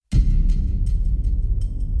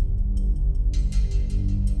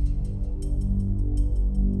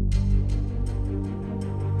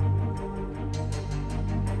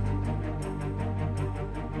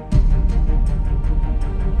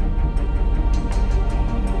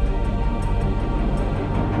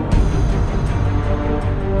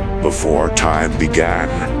before time began,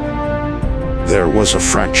 there was a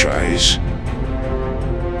franchise.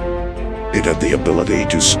 It had the ability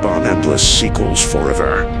to spawn endless sequels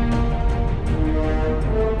forever.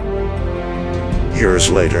 Years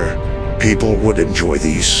later, people would enjoy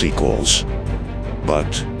these sequels,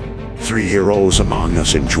 but 3 heroes among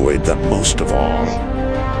us enjoyed them most of all.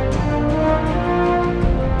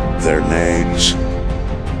 Their names: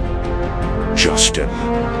 Justin,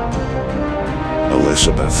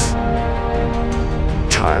 Elizabeth,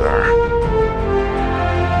 Tyler,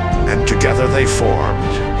 and together they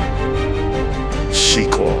formed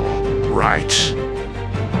Sequel Rights.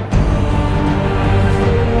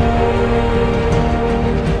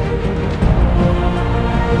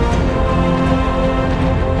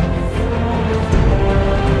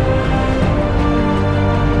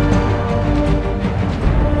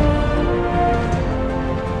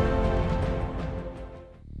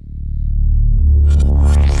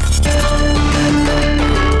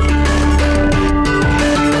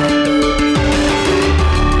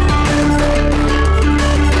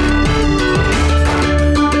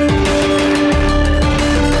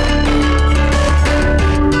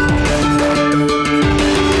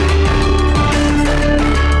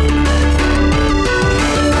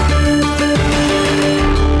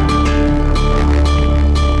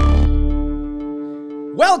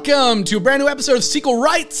 Welcome to a brand new episode of Sequel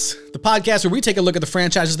Rights, the podcast where we take a look at the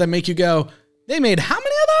franchises that make you go, they made how many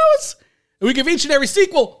of those? And we give each and every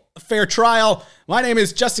sequel a fair trial. My name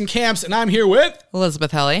is Justin Camps, and I'm here with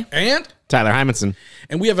Elizabeth Helly and Tyler Hymanson.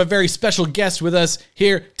 And we have a very special guest with us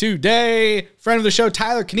here today. Friend of the show,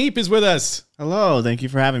 Tyler Kniep, is with us. Hello, thank you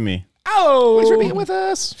for having me. Oh, Thanks for being with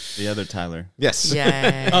us. The other Tyler. Yes.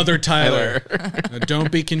 Yay. Other Tyler. Now,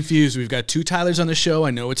 don't be confused. We've got two Tylers on the show.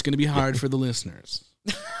 I know it's going to be hard for the listeners.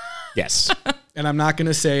 Yes. And I'm not going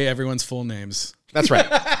to say everyone's full names. That's right.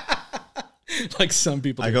 Like some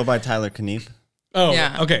people I do. go by Tyler Kniep. Oh,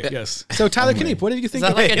 Yeah. okay, yes. So Tyler Kniep, what did you think? Is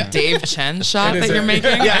that like a Dave Chen shot It is that you're a-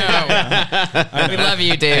 making? Yeah. We love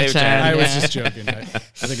you, Dave Chen. I was Yeah. just joking. I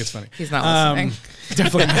think it's funny. He's not listening.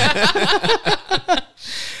 Definitely not.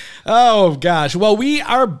 Oh, gosh. Well, we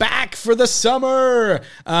are back for the summer.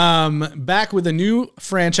 Back with a new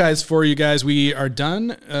franchise for you guys. We are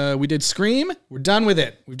done. We did Scream. We're done with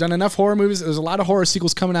it. We've done enough horror movies. There's a lot of horror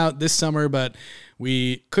sequels coming out this summer, but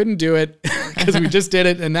we couldn't do it because we just did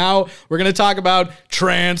it. And now we're going to talk about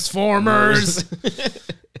Transformers.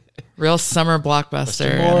 Real summer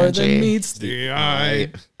blockbuster More energy. than meets the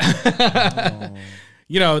eye.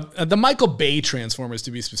 You know, the Michael Bay Transformers,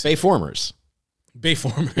 to be specific. Bayformers.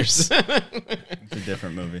 Bayformers. It's a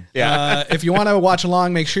different movie. Yeah. If you want to watch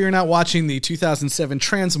along, make sure you're not watching the 2007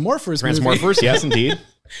 Transmorphers movie. Transmorphers, yes, indeed.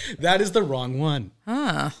 That is the wrong one.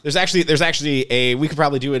 There's actually we could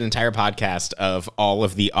probably do an entire podcast of all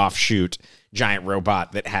of the offshoot giant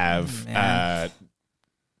robot that have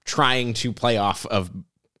trying to play off of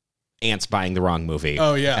ants buying the wrong movie.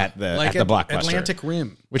 Oh, yeah. At the Like Blockbuster. Atlantic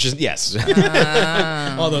Rim. Which is, yes.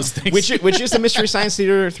 All those things. which is the Mystery Science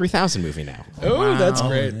Theater 3000 movie now. Oh, that's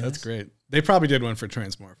great. That's great. They probably did one for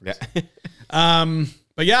Transmorphers. Yeah.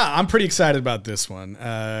 But yeah, I'm pretty excited about this one.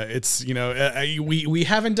 It's, you know, we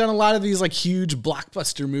haven't done a lot of these like huge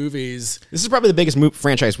blockbuster movies. This is probably the biggest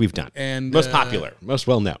franchise we've done. And most popular, most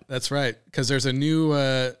well known. That's right. Because there's a new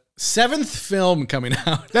 7th film coming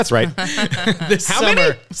out. That's right. This How summer.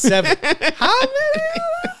 many? 7. How many?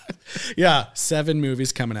 Yeah, 7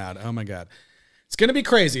 movies coming out. Oh my God. It's going to be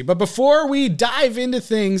crazy. But before we dive into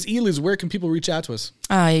things, Eliz, where can people reach out to us?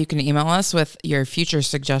 You can email us with your future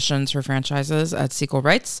suggestions for franchises at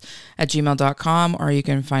sequelrights@gmail.com, or you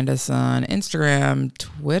can find us on Instagram,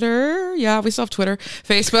 Twitter. Yeah, we still have Twitter,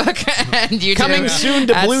 Facebook, and YouTube. Coming soon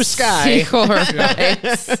to at Blue Sky. Sequel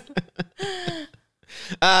Rights.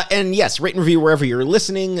 And yes, rate and review wherever you're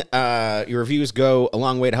listening. Your reviews go a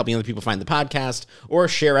long way to helping other people find the podcast, or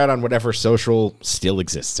share out on whatever social still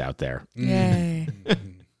exists out there. Yay. Do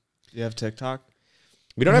you have TikTok?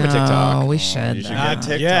 We don't have a TikTok. Oh, we should. You should Not get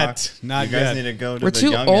TikTok. yet. Not you guys yet. need to go to We're the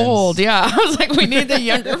too youngins. old. Yeah. I was like, we need the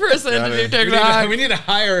younger person to do TikTok. We need to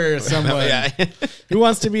hire someone Yeah. who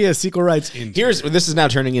wants to be a Sequel Rights intern. This is now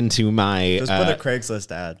turning into my Just put a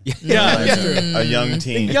Craigslist ad. Yeah, Like a young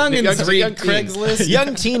teen. Youngins read young Craigslist.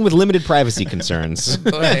 young teen with limited privacy concerns.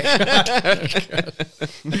 Boy.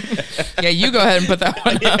 Yeah, you go ahead and put that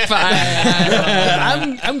one up.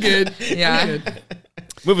 I'm good. Yeah. I'm good.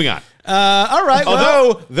 Moving on. All right.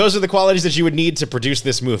 Although those are the qualities that you would need to produce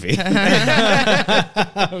this movie.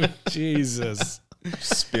 Jesus.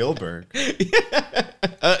 Spielberg.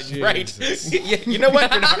 Right. You know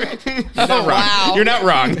what? You're not wrong. Wow. You're not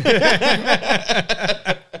wrong.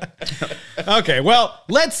 Okay, well,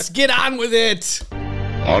 let's get on with it.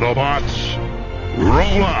 Autobots,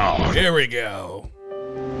 roll out. Here we go.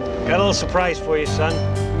 Got a little surprise for you, son.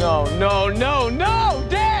 No,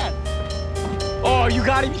 Dad! Oh, you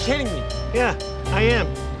gotta be kidding me. Yeah, I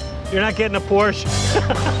am. You're not getting a Porsche.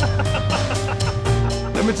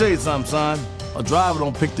 Let me tell you something, son. A driver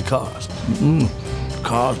don't pick the cars.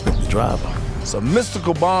 Cars pick the driver. It's a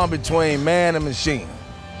mystical bond between man and machine.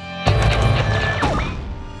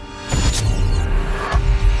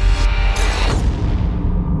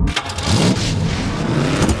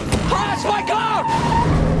 Crash my car!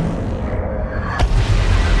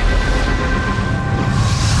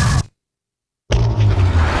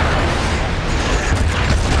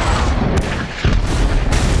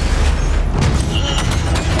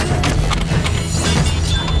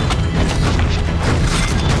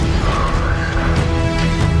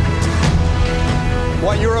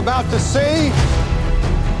 What you're about to see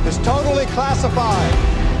is totally classified.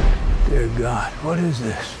 Dear God, what is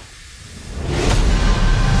this?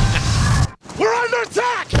 We're under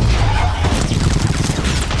attack!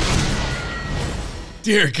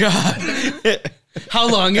 Dear God. How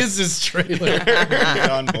long is this trailer?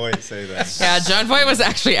 John Boyd say that. Yeah, John Boy was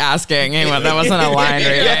actually asking. That wasn't a line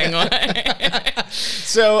reading.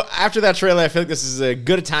 So after that trailer, I feel like this is a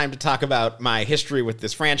good time to talk about my history with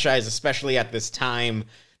this franchise, especially at this time.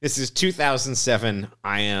 This is 2007.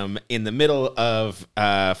 I am in the middle of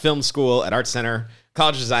film school at Art Center,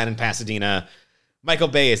 College of Design in Pasadena. Michael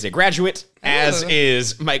Bay is a graduate, as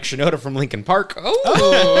is Mike Shinoda from Linkin Park.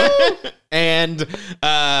 And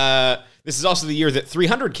this is also the year that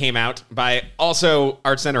 300 came out by also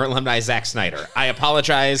Art Center alumni Zack Snyder. I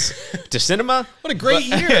apologize to cinema. What a great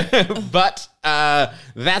year. But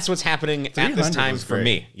that's what's happening at this time for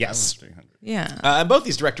me. Yes. Yeah. Both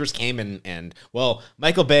these directors came and well,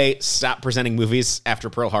 Michael Bay stopped presenting movies after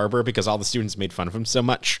Pearl Harbor because all the students made fun of him so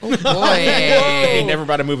much. Oh, boy. He never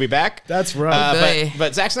brought a movie back. That's right.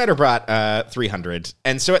 But Zack Snyder brought 300.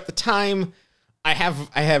 And so at the time, I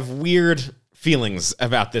have weird feelings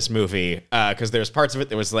about this movie because there's parts of it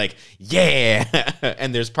that was like, yeah,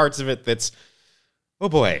 and there's parts of it that's, oh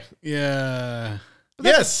boy. Yeah.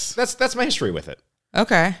 Yes. That's my history with it.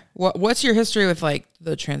 Okay. What's your history with like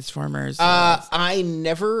the Transformers? I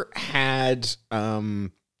never had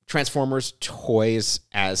Transformers toys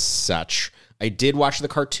as such. I did watch the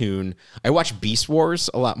cartoon. I watched Beast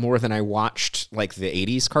Wars a lot more than I watched like the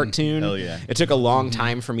 80s cartoon. Hell yeah. It took a long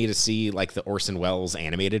time for me to see like the Orson Welles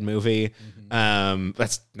animated movie.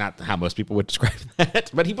 That's not how most people would describe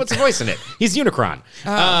that, but he puts a voice in it. He's Unicron.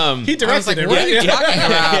 He directed it, what are right? you talking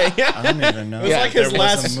about? I don't even know. It was like his There was a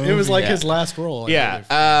last. It movie. was like Yeah. his last role. I believe.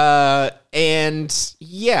 Yeah. And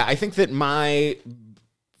yeah, I think that my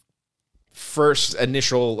first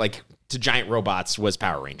initial like to giant robots was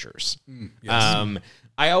Power Rangers.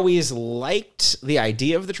 I always liked the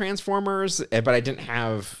idea of the Transformers, but I didn't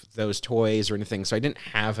have those toys or anything, so I didn't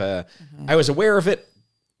have a. I was aware of it,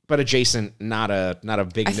 but adjacent, not a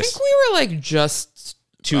big. I think we were like just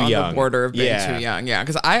Too on young. the border of being Yeah. too young. Yeah,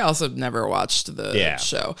 because I also never watched the Yeah.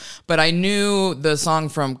 show, but I knew the song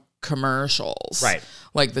from commercials, Right.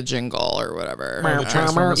 Like the jingle or whatever. Oh, the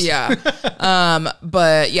Transformers. Yeah.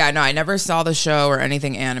 But yeah, no, I never saw the show or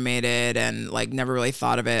anything animated, and like never really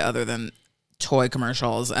thought of it other than toy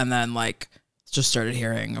commercials, and then like just started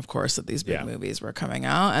hearing, of course, that these big movies were coming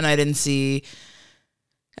out, and I didn't see.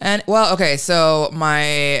 And well, okay, so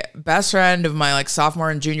my best friend of my like sophomore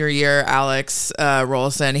and junior year, Alex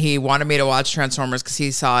Rollison, he wanted me to watch Transformers because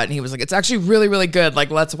he saw it and he was like, it's actually really, really good. Like,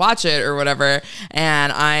 let's watch it or whatever.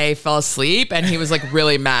 And I fell asleep and he was like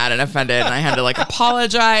really mad and offended. And I had to like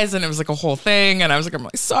apologize and it was like a whole thing. And I was like, I'm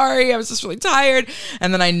like, sorry, I was just really tired.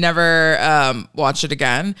 And then I never watched it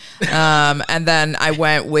again. And then I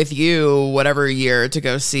went with you, whatever year, to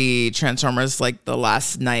go see Transformers like the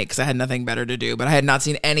last night because I had nothing better to do. But I had not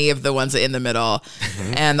seen any of the ones in the middle,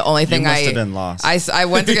 and the only thing must have been lost. I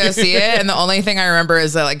went to go see it, and the only thing I remember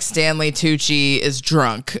is that like Stanley Tucci is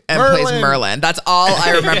drunk and plays Merlin. That's all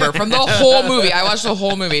I remember from the whole movie. I watched the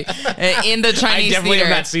whole movie in the I Chinese definitely theater,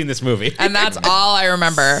 have not seen this movie. and that's all I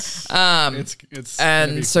remember. It's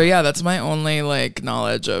And so yeah, that's my only like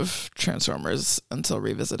knowledge of Transformers until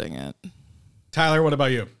revisiting it. Tyler, what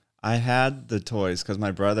about you? I had the toys because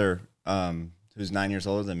my brother, who's 9 years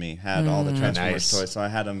older than me, had all the Transformers Nice. toys. So I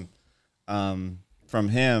had them from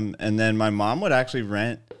him. And then my mom would actually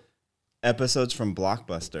rent episodes from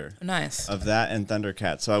Blockbuster Nice. of that and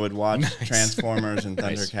Thundercats. So I would watch Transformers and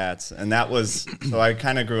Thundercats. And that was, so I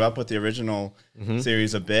kind of grew up with the original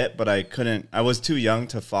series a bit, but I was too young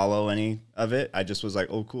to follow any of it. I just was like,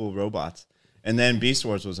 oh, cool, robots. And then Beast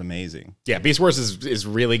Wars was amazing. Yeah, Beast Wars is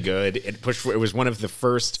really good. It was one of the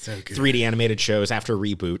first 3D animated shows after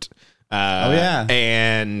Reboot.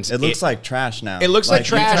 And it looks like trash now. It looks like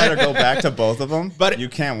trash. You try to go back to both of them, but you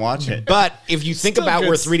can't watch it. But if you think about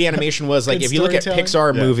where 3D animation was, like if you look at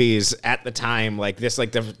Pixar movies at the time, like this,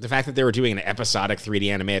 like the fact that they were doing an episodic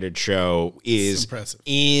 3D animated show is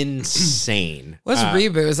insane. What's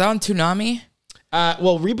Reboot? Is that on Toonami?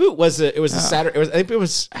 Well, Reboot was a Saturday. I think it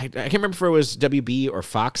was. I can't remember if it was WB or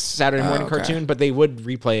Fox Saturday morning cartoon, but they would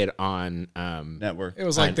replay it on network. It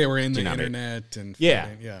was like they were in the internet and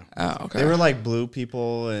yeah. Oh, okay. They were like blue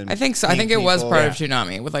people and I think so. I think it was part of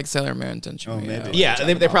Toonami with like Sailor Moon and maybe. Yeah,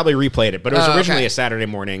 they probably replayed it, but it was originally a Saturday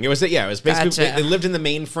morning. It was basically they lived in the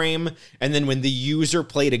mainframe, and then when the user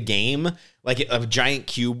played a game, like a giant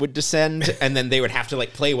cube would descend, and then they would have to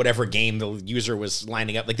like play whatever game the user was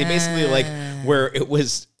lining up. Like they basically like where it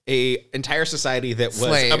was a entire society that was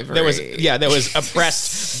that was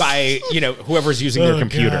oppressed by whoever's using their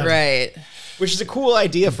computer, right? Which is a cool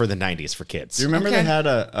idea for the 90s for kids. Do you remember they had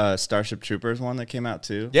a Starship Troopers one that came out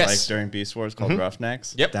too? Yes, like during Beast Wars called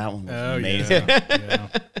Roughnecks. Yep, that one was amazing. And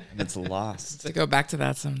it's lost. To go back to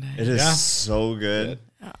that someday. It is so good.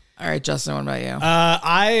 All right, Justin, what about you?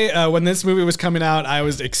 I when this movie was coming out, I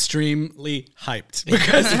was extremely hyped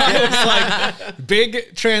because I was like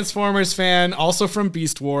big Transformers fan, also from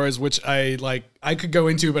Beast Wars, which I could go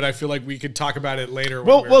into, but I feel like we could talk about it later.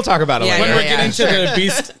 We'll talk about it later. When we get into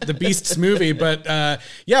the Beasts movie. But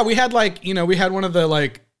we had we had one of the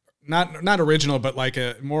like not original, but like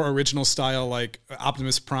a more original style like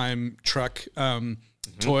Optimus Prime truck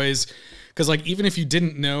toys, because like even if you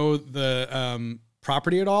didn't know the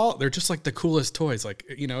property at all, they're just like the coolest toys. Like,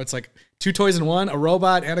 it's like two toys in one, a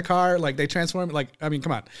robot and a car. Like they transform. Like, I mean,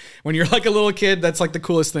 come on. When you're like a little kid, that's like the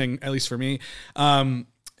coolest thing, at least for me. And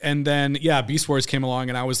then, Beast Wars came along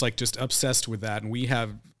and I was like just obsessed with that. And we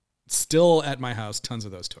have still at my house tons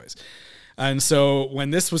of those toys. And so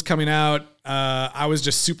when this was coming out, I was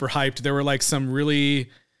just super hyped. There were like some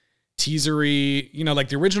really teasery, like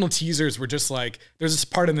the original teasers were just like, there's this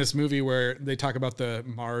part in this movie where they talk about the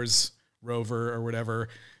Mars rover or whatever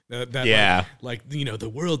like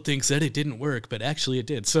the world thinks that it didn't work, but actually it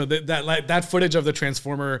did. So that footage of the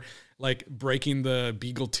Transformer like breaking the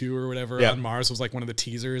Beagle 2 or whatever on Mars was like one of the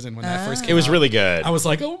teasers, and when that first came it was out, really good. I was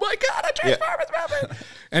like, oh my god, a Transformers movie.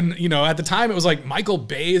 And at the time it was like Michael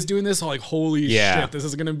Bay is doing this. I'm like, holy shit, this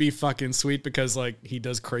is gonna be fucking sweet, because like he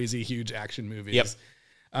does crazy huge action movies.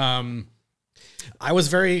 I was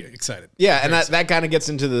very excited. Yeah, and that kind of gets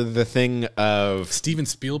into the thing of Steven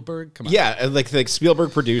Spielberg. Come on. Yeah, like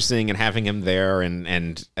Spielberg producing and having him there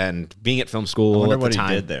and being at film school. I wonder at what the time.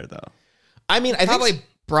 he did there though. I mean, I probably think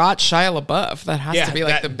brought Shia LaBeouf. That has to be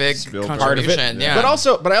like the big part of it. Yeah. But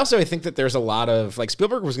also I think that there's a lot of like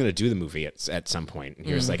Spielberg was going to do the movie at some point, and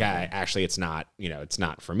he was like, actually, it's not. It's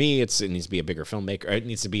not for me. It needs to be a bigger filmmaker. It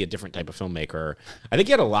needs to be a different type of filmmaker. I think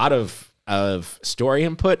he had a lot of story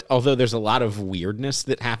input, although there's a lot of weirdness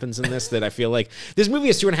that happens in this that I feel like this movie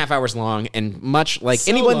is 2.5 hours long, and much like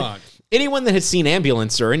anyone that has seen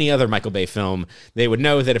Ambulance or any other Michael Bay film, they would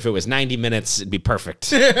know that if it was 90 minutes, it'd be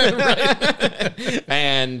perfect.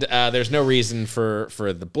 And there's no reason for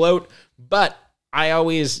the bloat. But I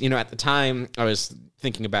always, at the time, I was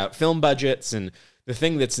thinking about film budgets, and the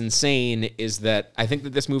thing that's insane is that I think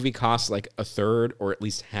that this movie costs like a third or at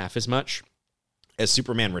least half as much as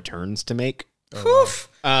Superman Returns to make. What?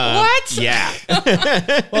 Yeah.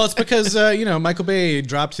 Well, it's because Michael Bay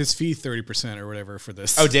dropped his fee 30% or whatever for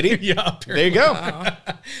this. Oh, did he? Yeah. There you go.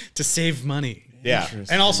 To save money. Yeah.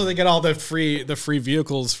 And also they get all the free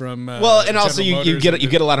vehicles from. And also you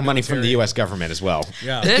get a lot of money from the U.S. government as well.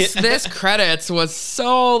 Yeah. This credits was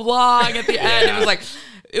so long at the end. It was like.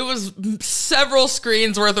 It was several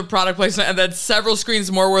screens worth of product placement, and then several screens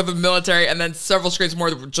more worth of military, and then several screens more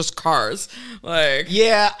of just cars. Like,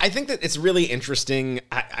 yeah, I think that it's really interesting.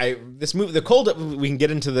 This movie, we can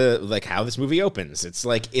get into the how this movie opens. It's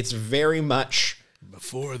like it's very much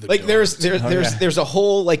before the like there's a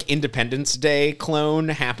whole like Independence Day clone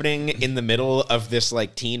happening in the middle of this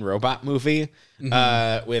like teen robot movie with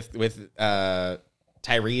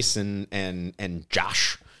Tyrese and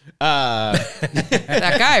Josh.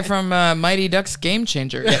 That guy from Mighty Ducks Game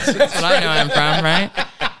Changer. That's what I know him from, right?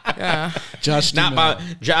 Yeah. Josh,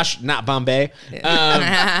 not Bombay.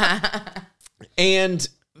 And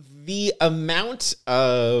the amount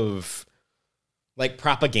of like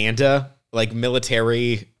propaganda, like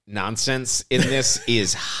military nonsense in this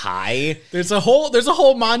is high. There's a whole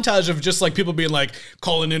montage of just like people being like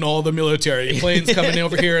calling in all the military planes coming in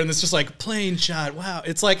over here, and it's just like plane shot. Wow,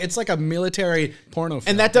 it's like a military porno film.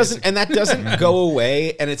 And that doesn't go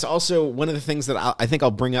away. And it's also one of the things that I think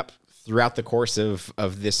I'll bring up throughout the course of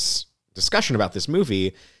this discussion about this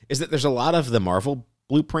movie is that there's a lot of the Marvel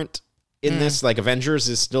blueprint in this. Like Avengers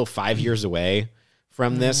is still 5 years away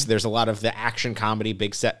from this. There's a lot of the action comedy,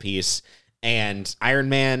 big set piece, and Iron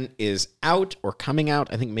Man is out or coming out.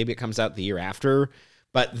 I think maybe it comes out the year after.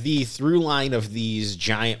 But the through line of these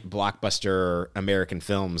giant blockbuster American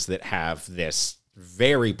films that have this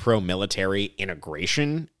very pro-military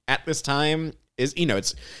integration at this time is,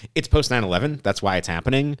 it's post 9/11. That's why it's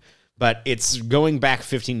happening. But it's going back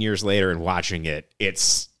 15 years later and watching it,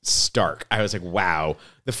 it's stark. I was like, wow.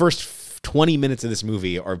 The first 20 minutes of this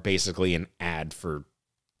movie are basically an ad for...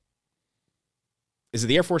 Is it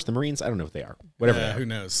the Air Force, the Marines? I don't know what they are. Whatever they are. Who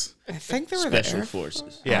knows? I think they were Special the Air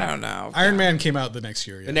Forces. Yeah. I don't know. Iron Man came out the next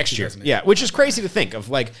year. Yeah, The next year. 2008. Yeah, which is crazy to think of,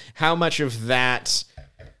 like, how much of that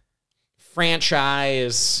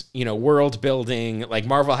franchise, world building, like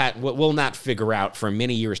Marvel will not figure out for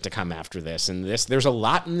many years to come after this. And there's a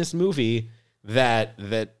lot in this movie that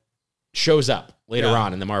shows up later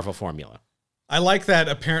on in the Marvel formula. I like that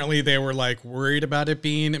apparently they were like worried about it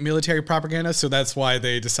being military propaganda, so that's why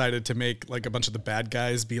they decided to make like a bunch of the bad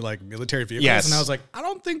guys be like military vehicles. Yes. And I was like, I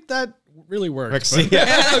don't think that really works. Yeah.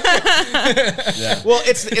 Well,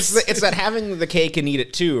 it's that having the cake and eat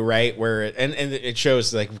it too, right? Where and it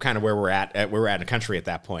shows like kind of where we're at in the country at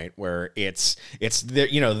that point, where it's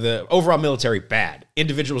the overall military bad,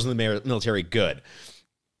 individuals in the military good,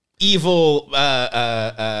 evil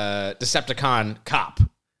Decepticon cop.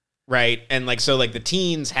 Right. And the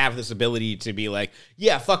teens have this ability to be like,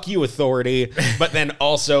 yeah, fuck you, authority. But then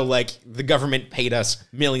also like the government paid us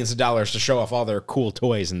millions of dollars to show off all their cool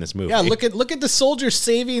toys in this movie. Yeah. Look at the soldier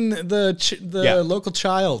saving the local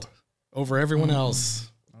child over everyone else.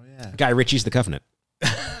 Oh, yeah. Guy Ritchie's The Covenant.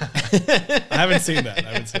 I haven't seen that.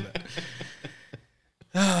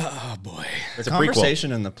 Oh, boy. The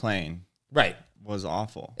conversation in the plane. Right. Was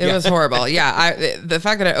awful. It was horrible. Yeah. The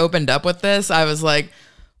fact that it opened up with this, I was like,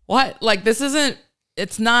 what? Like, this isn't,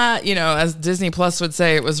 it's not, as Disney Plus would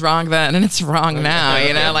say, it was wrong then and it's wrong now,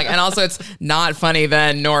 and also it's not funny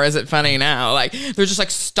then, nor is it funny now. Like, they're just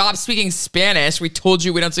like, stop speaking Spanish. We told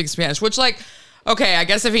you we don't speak Spanish, which okay, I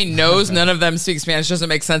guess if he knows none of them speak Spanish, doesn't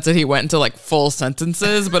make sense that he went into like full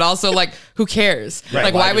sentences, but also like, who cares? Right.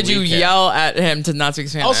 Like, why would you yell at him to not speak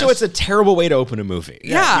Spanish? Also, it's a terrible way to open a movie.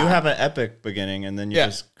 Yeah. You have an epic beginning and then you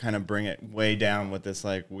just kind of bring it way down with this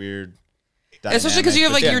like weird... Especially because you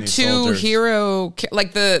have like your two hero,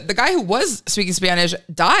 like the guy who was speaking Spanish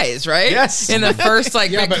dies, right? Yes. In the first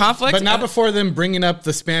big conflict, but not before them bringing up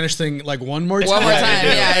the Spanish thing like one more time.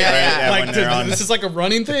 Yeah. This is like a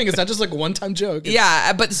running thing. It's not just like a one-time joke.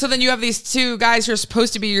 But so then you have these two guys who are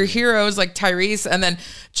supposed to be your heroes, like Tyrese, and then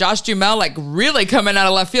Josh Duhamel, like really coming out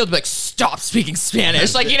of left field, like stop speaking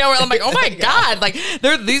Spanish, like where I'm like, oh my god, like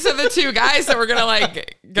these are the two guys that we're gonna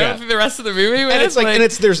like go through the rest of the movie with. And it's like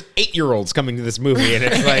there's 8-year-olds coming to this movie, and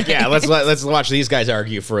it's like, let's watch these guys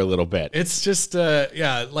argue for a little bit. It's just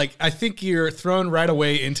like I think you're thrown right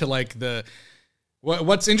away into like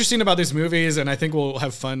what's interesting about these movies, and I think we'll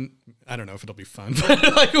have fun. I don't know if it'll be fun,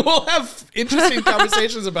 but like we'll have interesting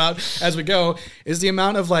conversations about as we go, is the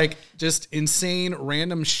amount of like just insane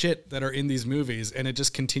random shit that are in these movies, and it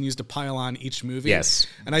just continues to pile on each movie. Yes.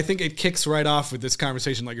 And I think it kicks right off with this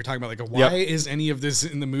conversation like you're talking about, like why is any of this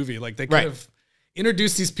in the movie? Like they could have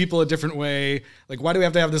introduce these people a different way. Like, why do we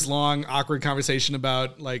have to have this long, awkward conversation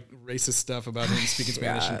about like racist stuff about him speaking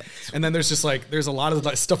Spanish? And then there's just like, there's a lot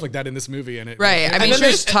of stuff like that in this movie. And I mean, should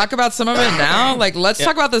we just talk about some of it now? Like, let's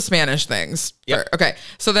talk about the Spanish things. Yep. Okay.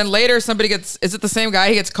 So then later somebody is it the same guy?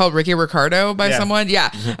 He gets called Ricky Ricardo by someone?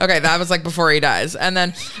 Yeah. Okay. That was like before he dies. And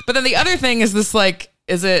then, but then the other thing is this, like,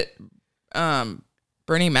 is it,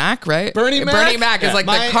 Bernie Mac, right? Bernie Mac is like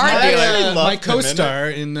the car dealer. My co-star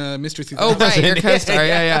in Mystery 3000. Oh, right, your co-star,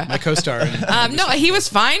 yeah. My co-star. No, he was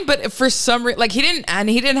fine, but for some reason, like he didn't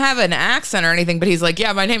have an accent or anything, but he's like,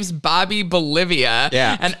 yeah, my name's Bobby Bolivia.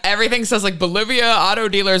 Yeah. And everything says like Bolivia Auto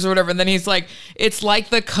Dealers or whatever. And then he's like, it's like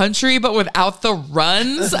the country, but without the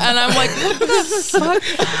runs. And I'm like, what the fuck?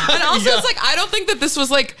 And also it's like, I don't think that this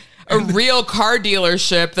was like a real car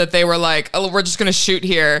dealership that they were like, oh, we're just going to shoot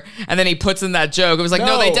here. And then he puts in that joke. It was like,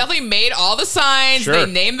 no, they definitely made all the signs. Sure. They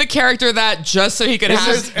named the character that just so he could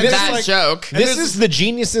have that joke. This is the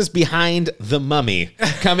geniuses behind The Mummy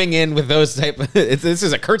coming in with those type of, this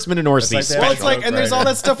is a Kurtzman and Orsi special. Well, it's like, and there's all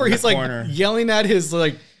that stuff where he's like yelling at his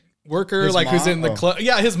like worker, His like who's mom? in the club.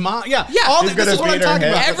 Yeah, his mom. Yeah, Yeah. All He's this gonna is what I'm beat her talking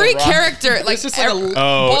head. about. Every character, like It's just like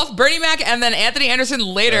both Bernie Mac and then Anthony Anderson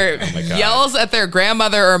later yells at their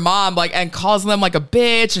grandmother or mom, like, and calls them like a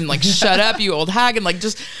bitch and like, shut up, you old hag, and like,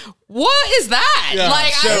 just what is that? Yeah.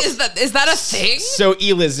 Like, So- is that a thing? So,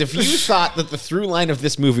 Eliz, if you thought that the through line of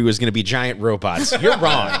this movie was going to be giant robots, you're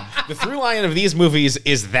wrong. The through line of these movies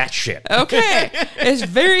is that shit. Okay, it's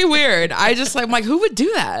very weird. I'm like, who would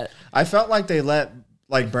do that? I felt like they let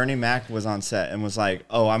like Bernie Mac was on set and was like,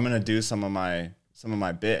 "Oh, I'm gonna do some of my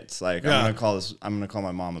bits. Like Yeah. I'm gonna call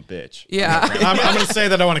my mom a bitch. Yeah. I'm going to say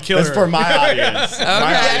that I want to kill That's her. for my audience.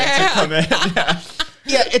 My audience to come in. Yeah.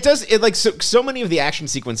 Yeah, it does. It like so many of the action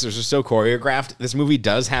sequences are so choreographed. This movie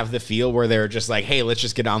does have the feel where they're just like, "Hey, let's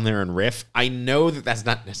just get on there and riff." I know that that's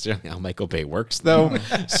not necessarily how Michael Bay works, though.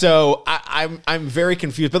 So I'm very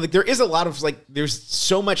confused. But like, there is a lot of like, there's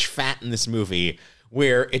so much fat in this movie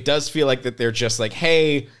where it does feel like that they're just like,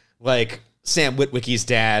 "Hey, like." Sam Witwicky's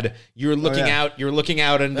dad, you're looking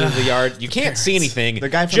out into the yard. You can't see anything. The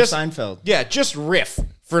guy from Seinfeld. Yeah, just riff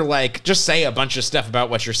for like, just say a bunch of stuff about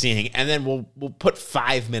what you're seeing, and then we'll put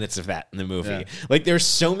 5 minutes of that in the movie. Yeah. Like, there's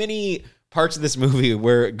so many parts of this movie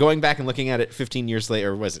where going back and looking at it 15 years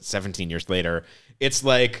later, or was it 17 years later? It's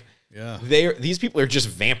like, these people are just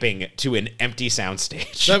vamping to an empty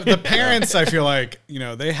soundstage. The parents, I feel like,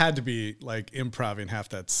 they had to be like improving half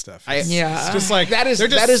that stuff. Yeah. It's just like That is- they're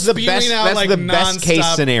just that is the spewing best- out, that's like, the best case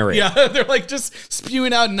nonstop- scenario. Yeah, they're like just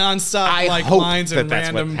spewing out nonstop I like hope lines that and that's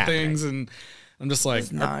what's random happening. things, and I'm just like,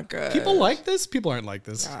 It's not good. people like this. People aren't like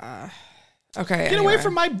this. Okay. Get away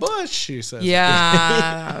from my bush, she says.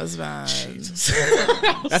 Yeah, that was bad.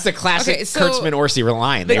 That's a classic Okay, so Kurtzman Orsi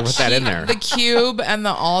line. They put that in there. The cube and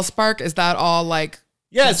the Allspark, is that all like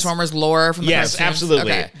Transformers lore from the Yes, cartoons?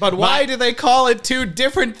 absolutely. Okay. But why do they call it two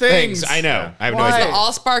different things? I know. I have no Because idea. the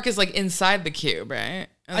Allspark is like inside the cube, right?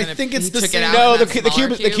 And I then think it's he the took same- it out No, in the that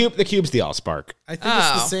cube, smaller the cube's the Allspark. I think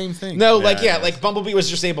it's the Oh. same thing. No, Yeah, like Bumblebee was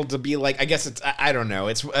just able to be like, I guess it's, I don't know.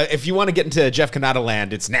 It's if you want to get into Jeff Kanata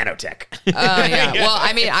land, it's nanotech. Yeah. Well,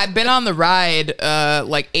 I mean, I've been on the ride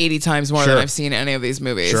like 80 times more Sure. than I've seen any of these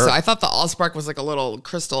movies. Sure. So I thought the Allspark was like a little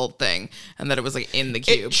crystal thing and that it was like in the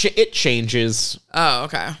cube. It changes. Oh,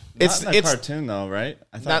 okay. Not in the cartoon though, right?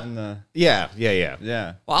 I thought in the Yeah.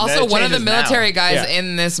 yeah. Well, also, That one of the changes military now. guys Yeah.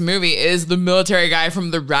 in this movie is the military guy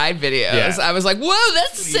from the ride videos. Yeah. I was like, whoa,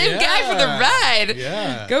 that's the same guy from the ride.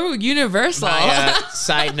 Yeah. Go Universal. My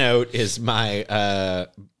side note is my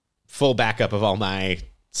full backup of all my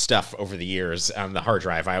stuff over the years on the hard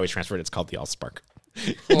drive. I always transfer it. It's called the Allspark.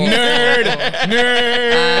 Nerd.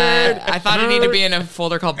 I thought it needed to be in a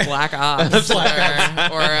folder called Black Ops or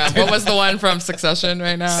what was the one from Succession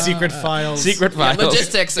right now? Secret files. Secret files.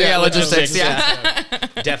 Logistics. Yeah, logistics. Yeah.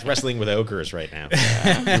 Death wrestling with ogres right now.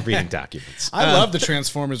 You're reading documents. I love the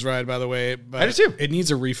Transformers ride, by the way. But I do too. It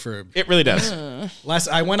needs a refurb. It really does.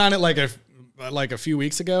 I went on it like a few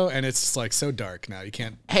weeks ago, and it's like so dark now. You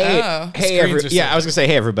can't. Hey, Oh. hey, Screens are so I was gonna say,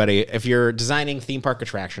 hey, everybody! If you're designing theme park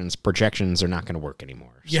attractions, projections are not going to work anymore.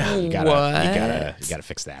 So Yeah. you gotta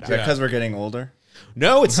fix that. Is that because we're getting older?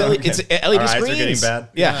 No, it's LED Our eyes are screens. getting bad?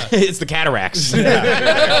 Yeah, it's the cataracts.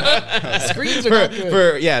 Screens are not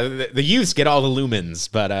good. The youths get all the lumens,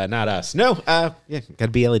 but not us. No, gotta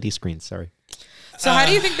be LED screens. Sorry. So how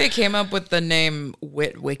do you think they came up with the name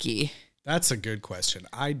Witwicky? That's a good question.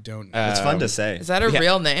 I don't know. It's fun to say. Is that a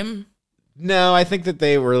real name? No, I think that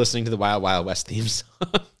they were listening to the Wild Wild West theme song.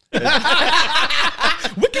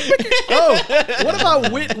 What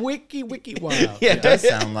about Wiki Wow? Yeah, It does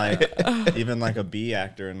sound like even like a B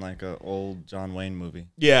actor in like an old John Wayne movie.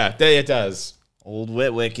 yeah, it does. Old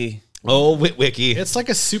Witwicky. Oh, Witwicky. It's like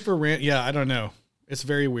a super yeah, I don't know. It's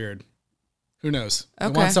very weird. Who knows? You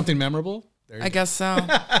Okay. want something memorable? There you I guess so.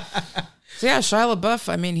 So yeah, Shia LaBeouf.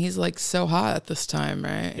 I mean, he's like so hot at this time,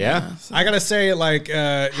 right? Yeah. So- I gotta say, like,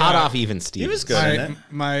 Hot off even Steve. He was good in it.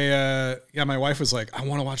 My wife was like, I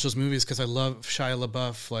want to watch those movies because I love Shia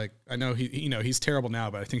LaBeouf. Like, I know he's terrible now,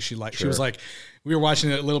 but I think she was like, we were watching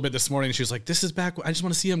it a little bit this morning, and she was like, this is back. I just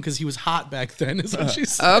want to see him because he was hot back then. Is what she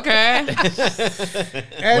said. Okay.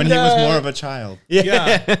 And, When he was more of a child.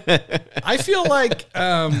 yeah, I feel like,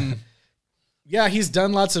 he's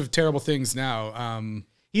done lots of terrible things now.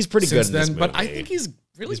 He's pretty good Since in this then, but I movie. think he's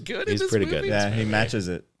really good in he's this pretty movie. good. Yeah, he matches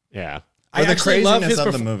it. Yeah. I the actually love his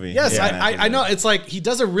craziness of the movie. Yes, Yeah, I know. It's like he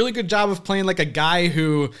does a really good job of playing like a guy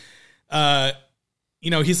who,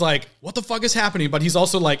 he's like, what the fuck is happening? But he's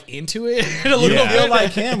also like into it a little You bit. feel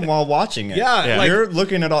like him while watching it. Yeah. like- You're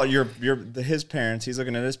looking at all his parents. He's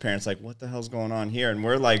looking at his parents like, what the hell's going on here? And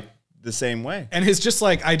we're like the same way. And his just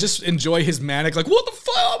like, I just enjoy his manic, like, what the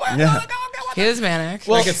fuck? Oh my Yeah. God, He is manic.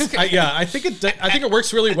 Well, I think it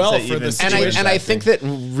works really well for the situation. And I think that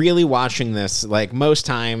really watching this, like most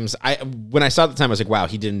times, when I saw it at the time, I was like, wow,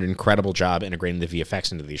 he did an incredible job integrating the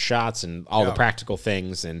VFX into these shots and all the practical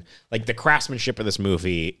things. And like the craftsmanship of this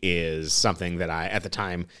movie is something that I, at the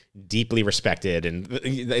time, deeply respected. And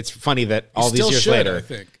it's funny that all these years later, I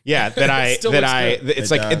think. yeah,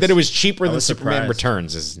 that it was cheaper than Superman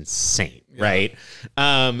Returns is insane, right?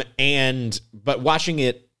 But watching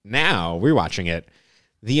it now, rewatching it,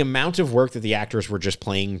 the amount of work that the actors were just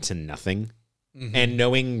playing to nothing, and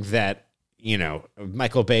knowing that, you know,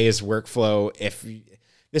 Michael Bay's workflow, if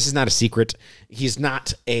this is not a secret, he's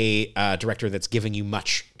not a director that's giving you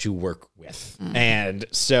much to work with. And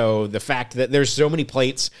so the fact that there's so many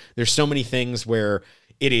plates, there's so many things where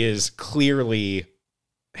it is clearly,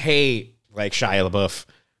 hey, like Shia LaBeouf,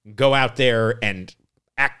 go out there and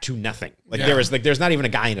act to nothing. There's not even a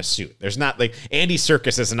guy in a suit. There's not like Andy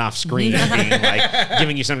Serkis isn't off screen being like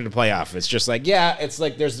giving you something to play off. It's just like, it's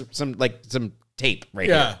like there's some tape right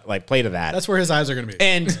here. Like play to that. That's where his eyes are going to be.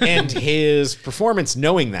 And his performance,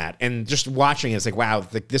 knowing that and just watching it, it's like, wow,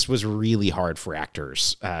 this was really hard for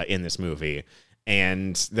actors in this movie.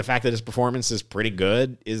 And the fact that his performance is pretty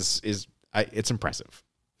good is it's impressive.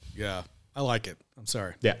 Yeah. I like it. I'm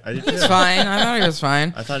sorry. Yeah. It's fine. I thought he was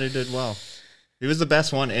fine. I thought he did well. He was the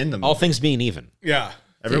best one in the movie. All things being even. Yeah.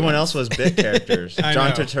 Everyone else was bit characters.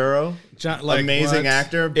 John Turturro, amazing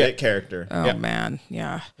actor, bit character. Oh, man.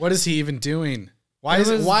 Yeah. What is he even doing? Why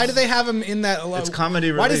do they have him in that? It's comedy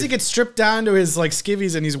relief. Why does he get stripped down to his like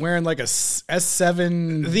skivvies and he's wearing like a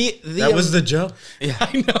S7? That was the joke. Yeah,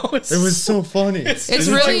 I know. It was so funny. It's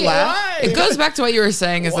really. It goes back to what you were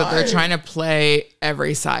saying is that they're trying to play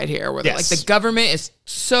every side here, where like the government is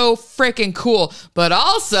so freaking cool, but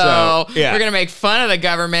also we're gonna make fun of the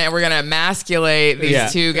government and we're gonna emasculate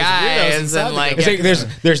these two guys and like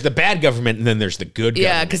there's the bad government and then there's the good government.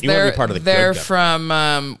 Yeah, because they're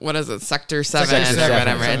from what is it, Sector 7 or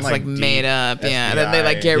whatever. It's like made up. FBI. Yeah, and then they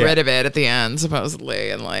like get rid of it at the end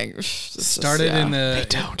supposedly, and like started in the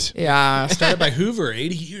started by Hoover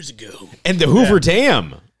 80 years ago, and the Hoover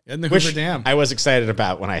Dam. And the Hoover Dam. I was excited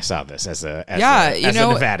about when I saw this as a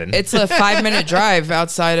Nevadan. It's a 5-minute drive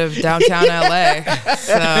outside of downtown LA.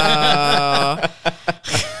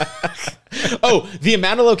 So the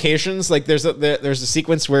amount of locations, like there's a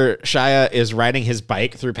sequence where Shia is riding his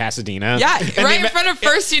bike through Pasadena. Yeah, right in front of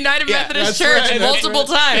First United Methodist Church multiple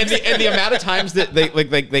times. And the amount of times that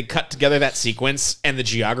they cut together that sequence and the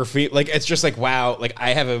geography, like it's just like, wow, like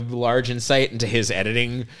I have a large insight into his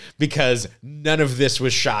editing because none of this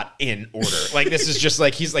was shot in order. Like this is just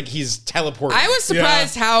like he's teleporting. I was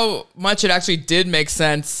surprised how much it actually did make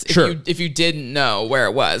sense if you didn't know where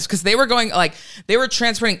it was, because they were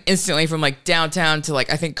transporting instantly from like downtown to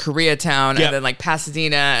like I think Koreatown and then like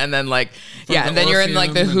Pasadena and then like and then you're in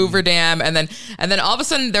like the Hoover Dam and then all of a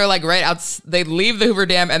sudden they're like they leave the Hoover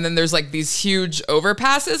Dam and then there's like these huge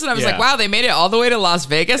overpasses and I was like, wow, they made it all the way to Las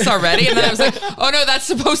Vegas already, and then I was like, oh no, that's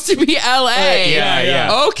supposed to be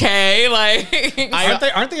LA. Okay, like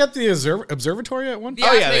aren't they at the observatory at one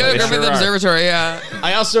point? They go to the observatory. Yeah.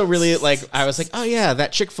 I also really I was like, oh yeah,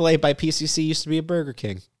 that Chick-fil-A by PCC used to be a Burger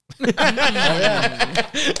King. It's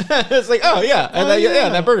like,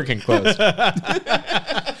 that Burger King closed.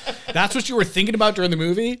 That's what you were thinking about during the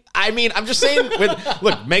movie? I mean, I'm just saying,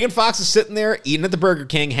 look, Megan Fox is sitting there eating at the Burger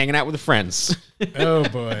King, hanging out with her friends. Oh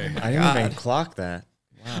boy. I didn't even clock that.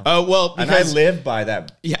 Wow. Oh, well, because and I live by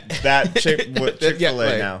that. Yeah. That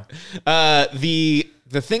Chick-fil-A now. The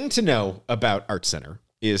thing to know about Art Center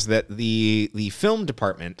is that the film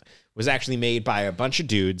department was actually made by a bunch of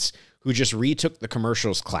dudes who just retook the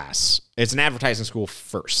commercials class. It's an advertising school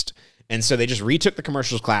first. And so they just retook the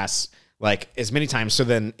commercials class like as many times. So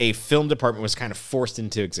then a film department was kind of forced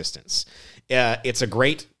into existence. It's a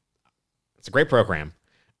great program,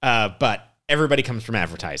 but everybody comes from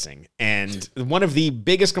advertising. And one of the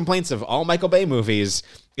biggest complaints of all Michael Bay movies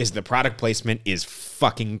is the product placement is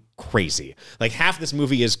fucking crazy. Like half this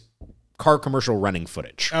movie is car commercial running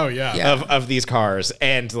footage. Oh yeah. Of these cars.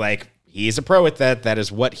 And like, he's a pro at that. That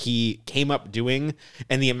is what he came up doing.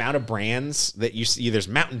 And the amount of brands that you see, there's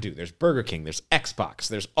Mountain Dew, there's Burger King, there's Xbox,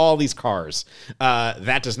 there's all these cars.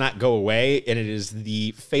 That does not go away. And it is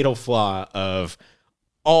the fatal flaw of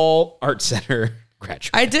all Art Center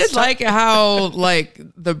graduates. I did like how like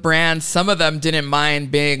the brands, some of them didn't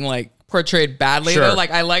mind being like portrayed badly Sure. though.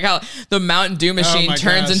 Like I like how the Mountain Dew machine my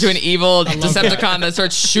turns gosh. into an evil Decepticon that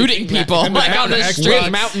starts shooting people like on the street.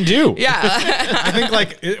 With Mountain Dew. Yeah. I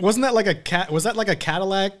think wasn't that like a cat? Was that like a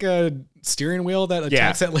Cadillac steering wheel that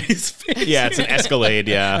attacks that lady's face? Yeah, it's an Escalade.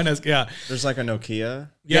 Yeah. Yeah. There's like a Nokia.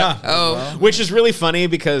 Yeah. Oh. Which is really funny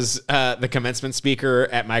because the commencement speaker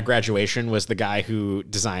at my graduation was the guy who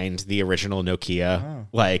designed the original Nokia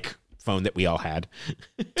like phone that we all had.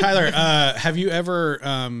 Tyler, have you ever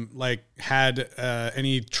had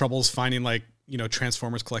any troubles finding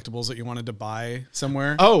Transformers collectibles that you wanted to buy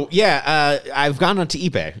somewhere? Oh yeah, I've gone onto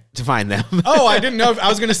eBay to find them. Oh, I didn't know. I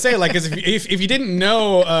was gonna say if you didn't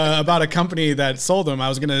know about a company that sold them, I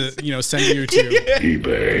was gonna send you to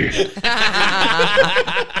eBay.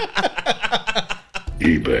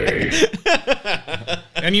 eBay.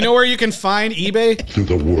 And you know where you can find eBay? Through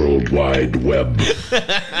the World Wide Web.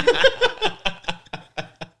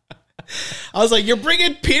 I was like, you're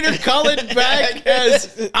bringing Peter Cullen back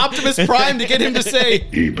as Optimus Prime to get him to say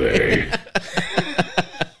eBay.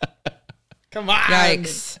 Come on.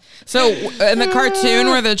 Yikes. So in the cartoon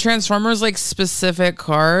were the Transformers like specific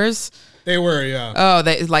cars? They were, yeah. Oh,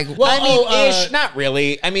 they like Ish, not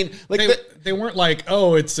really. I mean, like they weren't like,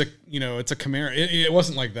 oh, it's a Camaro. It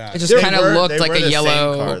wasn't like that. It just kind of looked like a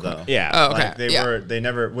yellow car, though. Yeah. Oh, okay. Like they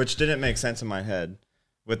never, which didn't make sense in my head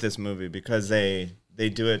with this movie because they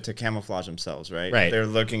do it to camouflage themselves, right? Right. They're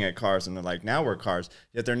looking at cars and they're like, now we're cars.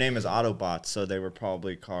 Yet their name is Autobots, so they were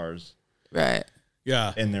probably cars. Right.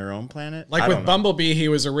 Yeah. In their own planet. Like with Bumblebee, he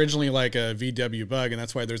was originally like a VW bug, and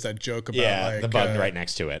that's why there's that joke about the bug right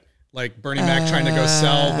next to it. Like Bernie Mac trying to go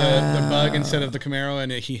sell the bug instead of the Camaro, and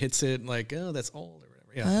he hits it like, oh, that's old or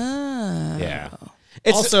whatever. Yeah. Yeah.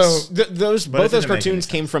 It's Also, both those cartoons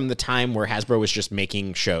came from the time where Hasbro was just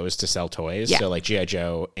making shows to sell toys. Yeah. So like G.I.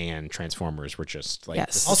 Joe and Transformers were just like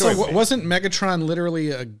Yes. Also, wasn't Megatron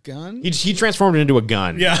literally a gun? he transformed into a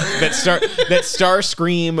gun. Yeah. that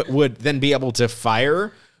Starscream would then be able to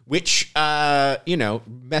fire, which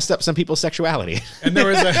messed up some people's sexuality. And there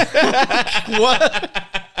was a what?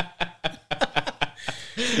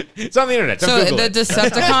 It's on the internet. Don't So Google the it.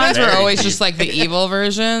 Decepticons were always just like the evil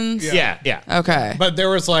versions? Yeah. Okay. But there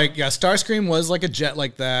was Starscream was like a jet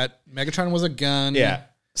like that. Megatron was a gun. Yeah.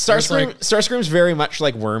 Starscream's very much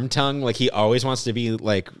like Wormtongue. Like he always wants to be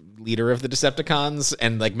like leader of the Decepticons,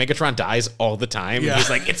 and like Megatron dies all the time. Yeah. And he's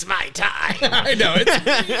like, "It's my time." I know. And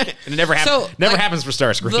it never happens. So, Happens for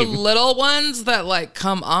Starscream. The little ones that like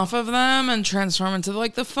come off of them and transform into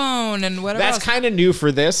like the phone and whatever. That's kind of new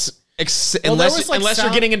for this. Unless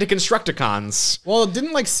you're getting into Constructicons. Well,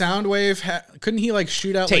 didn't like Soundwave couldn't he like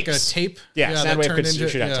shoot out Tapes. like a tape? Yeah, that Soundwave turned could into-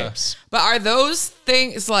 shoot out yeah. tapes. But are those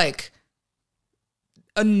things like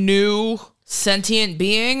a new sentient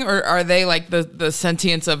being, or are they like the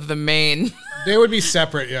sentience of the main? They would be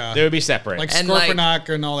separate, yeah. They would be separate. Like And, Scorponok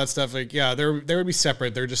and all that stuff. Like, yeah, they would be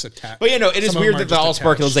separate. They're just attached. But it is Some of weird them are that the just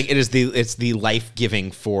Allspark is attached. like it's the life giving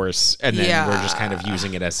force, and then we're just kind of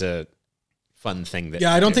using it as a fun thing. That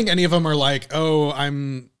Yeah, I don't think any of them are like, oh,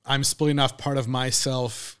 I'm splitting off part of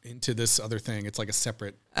myself into this other thing. It's like a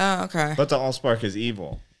separate. Oh, okay. But the Allspark is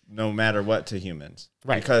evil, no matter what, to humans.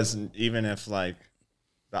 Right. Because even if like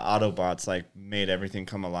the Autobots like made everything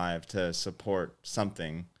come alive to support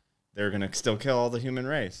something, they're gonna still kill all the human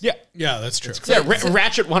race. Yeah, that's true. Yeah,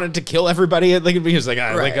 Ratchet wanted to kill everybody. Like he was like,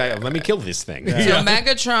 Right. let me kill this thing. So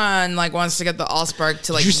Megatron like wants to get the Allspark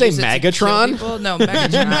to like. Did you say use it to kill Megatron? people? No,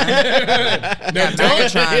 Megatron.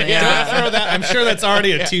 Megatron. Yeah. Don't throw that. I'm sure that's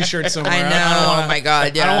already a T-shirt somewhere. I know. don't wanna- Oh my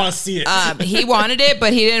god. Yeah. I don't want to see it. He wanted it,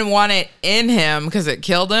 but he didn't want it in him because it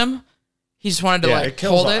killed him. He just wanted to Yeah, like it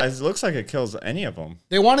kills. hold it. It looks like it kills any of them.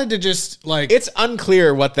 They wanted to just like. It's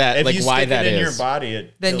unclear what that If like you why stick that it in is. your body,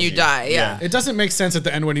 it Then kills you die, yeah. It doesn't make sense at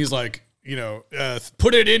the end when he's like,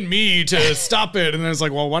 put it in me to stop it, and then it's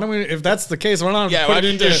like, well, why don't we? If that's the case, why don't we Yeah, put why it don't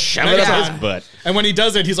you into just shove it up Megatron? his butt? And when he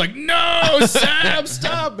does it, he's like, no, Sam,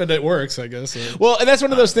 stop, and it works, I guess. Well, and that's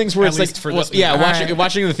one of those things where At it's like, least for this movie.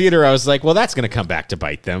 watching in the theater, I was like, well, that's going to come back to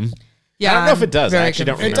bite them. Yeah, I don't know if I'm it does. I very actually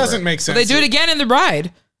don't confused. remember. It doesn't make sense. They do it again in the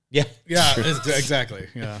ride. Yeah. Yeah, exactly.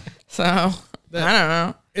 Yeah. So I don't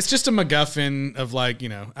know. It's just a MacGuffin of like,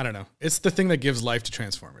 I don't know. It's the thing that gives life to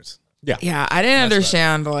Transformers. Yeah, I didn't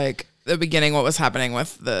understand like the beginning what was happening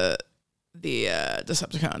with the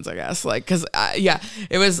Decepticons, I guess. Like, cause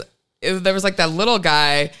there was like that little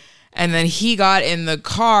guy, and then he got in the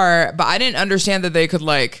car, but I didn't understand that they could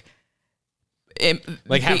like have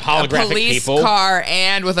be holographic a police people?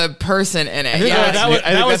 that was a person in it.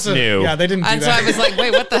 that's new. Yeah, they didn't do And that. so I was like,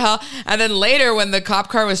 wait, what the hell? And then later when the cop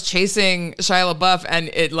car was chasing Shia LaBeouf and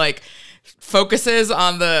it like focuses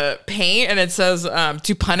on the paint and it says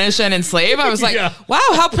to punish and enslave. I was like, wow,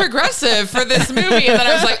 how progressive for this movie. And then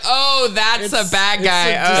I was like, oh, that's a bad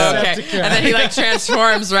guy. Okay. And then he like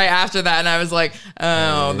transforms right after that. And I was like,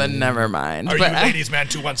 oh, then never mind. Are you Ladies Man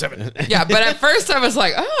 217? Yeah, but at first I was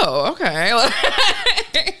like, oh,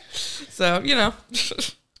 okay. So, you know.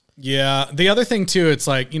 Yeah. The other thing too, it's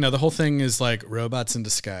like, you know, the whole thing is like robots in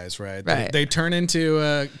disguise, right? Right. They turn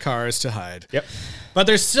into cars to hide. Yep. But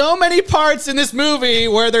there's so many parts in this movie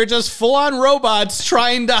where they're just full-on robots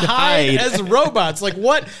trying to hide as robots. Like,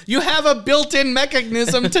 what? You have a built-in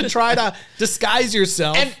mechanism to try to disguise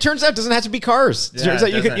yourself. And turns out it doesn't have to be cars. Turns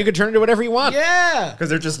out you could turn into whatever you want. Yeah. Because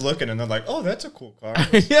they're just looking and they're like, oh, that's a cool car.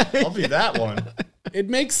 Yeah. I'll be that one. It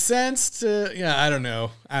makes sense to, I don't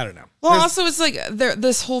know. Well, also it's like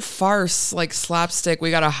this whole farce, like slapstick. We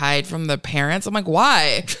got to hide from the parents. I'm like,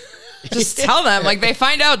 why? Just tell them. Like, they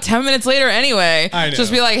find out 10 minutes later anyway. I know.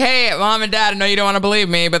 Just be like, hey, mom and dad, I know you don't want to believe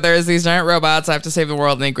me, but there's these giant robots. I have to save the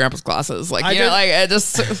world and eat grandpa's glasses. Like, you know, like, it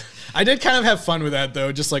just... I did kind of have fun with that,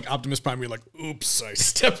 though. Just like Optimus Prime, you're like, oops, I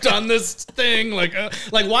stepped on this thing. Like,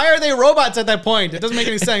 why are they robots at that point? It doesn't make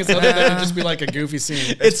any sense other than it just be like a goofy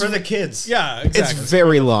scene. It's for the kids. Yeah, exactly. It's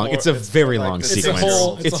very long. It's a very long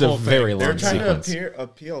sequence. It's a very long sequence. They're trying to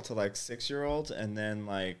appeal to like 6-year-olds and then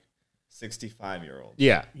like 65-year-olds.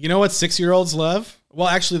 Yeah. You know what 6-year-olds love? Well,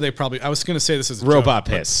 actually, they probably. I was going to say this is a robot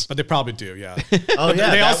joke, piss, but they probably do. Yeah. Oh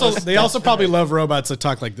yeah. They also probably love robots that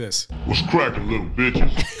talk like this. What's cracking, little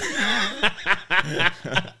bitches?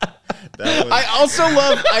 I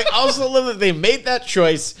also love that they made that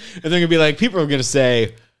choice, and they're gonna be like, people are gonna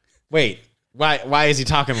say, wait, why is he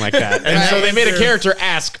talking like that? And so they made a character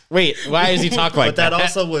ask, wait, why does he talk like that? But that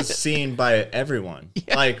also was seen by everyone,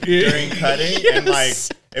 like during cutting, and like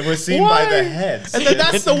it was seen by the heads. And then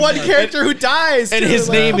that's the one character who dies, and too. his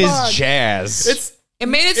Like, name come is on. Jazz. It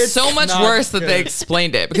made it so much not worse that good. they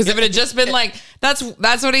explained it, because if it had just been like, that's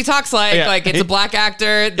what he talks like, like it's a black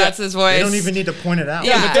actor, that's his voice. They don't even need to point it out.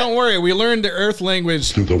 Yeah, but don't worry, we learned the Earth language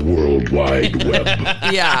To the World Wide Web.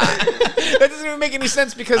 Yeah. That doesn't even make any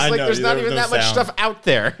sense because I like know, there's not there's even no that much sound. stuff out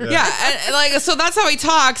there. Yeah, and like, so that's how he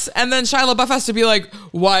talks, and then Shia LaBeouf has to be like,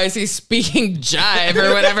 why is he speaking jive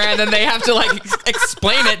or whatever, and then they have to like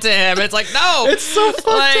explain it to him. It's like, no, It's so fucked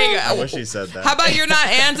up. I wish he said that. How about you're not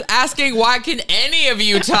asking why can any of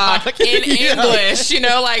you talk in English? You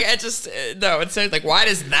know, like it just no. It says like, why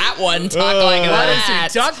does that one talk like why that?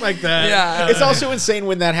 does he talk like that? Yeah. It's also insane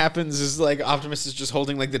when that happens. Is like Optimus is just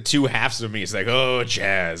holding like the two halves of me. He's like, oh,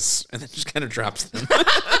 Jazz, and then just kind of drops them.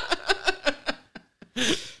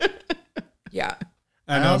 Yeah.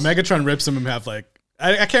 I know. Megatron rips him in half. Like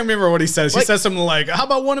I can't remember what he says. He Like- says something like, "How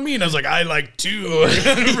about one of me?" And I was like, "I like two."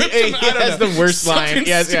 He has the worst line. Something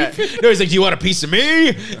Yes, yeah. stupid. No, he's like, "Do you want a piece of me?"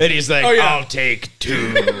 And he's like, Oh, yeah. "I'll take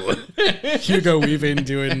two." Hugo Weaving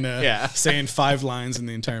doing Yeah. saying 5 lines in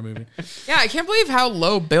the entire movie. Yeah, I can't believe how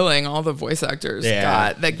low billing all the voice actors Yeah.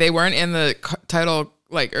 got. Like they weren't in the title,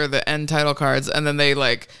 like, or the end title cards, and then they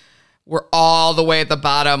like were all the way at the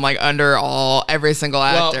bottom, like under every single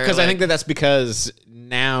Well, actor. because I like- think that's because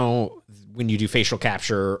now when you do facial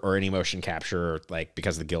capture or any motion capture, like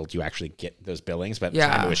because of the guild, you actually get those billings. But at the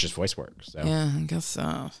Yeah. time it was just voice work. So yeah, I guess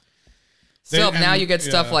so. Still, They- now and- you get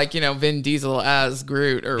stuff yeah. like, you know, Vin Diesel as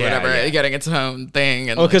Groot or Yeah, whatever, yeah. getting its own thing.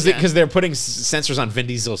 And oh, because like, yeah. they're putting sensors on Vin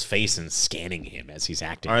Diesel's face and scanning him as he's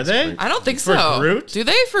acting. Are as they? Groot. I don't think For so. Groot? Do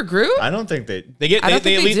they for Groot? I don't think they. They get I don't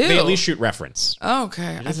think at they least do. they at least shoot reference. Oh,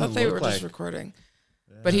 okay. I doesn't thought they look were just like- recording.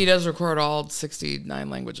 But he does record all 69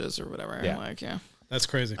 languages or whatever. Yeah. I'm like, yeah. That's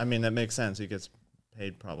crazy. I mean, that makes sense. He gets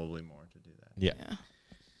paid probably more to do that. Yeah.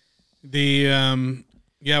 The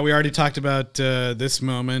we already talked about this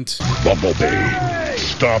moment. Bumblebee,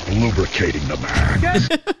 stop lubricating the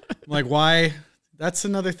man. Like, why? That's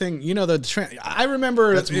another thing. You know, I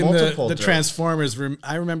remember That's in multiple the jokes. Transformers.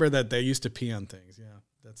 I remember that they used to pee on things.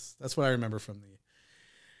 Yeah, that's what I remember from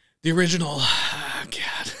the original.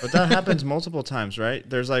 God. But that happens multiple times, right?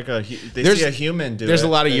 There's like they There's- see a human do there's it a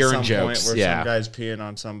lot of at urine some point jokes, where yeah. some guy's peeing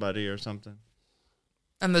on somebody or something.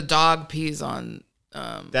 And the dog pees on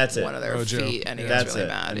That's it. one of their Mojo. feet, and he That's gets really it.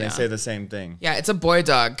 mad. And yeah. they say the same thing. Yeah, it's a boy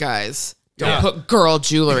dog, guys. Don't Yeah. put girl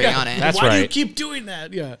jewelry on it. That's Why do you right. keep doing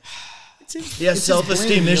that? Yeah. He has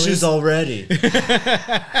self-esteem issues already.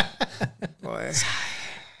 Boy.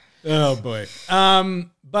 Oh boy.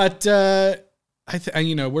 But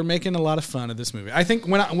we're making a lot of fun of this movie. I think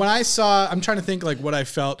when I saw, I'm trying to think like what I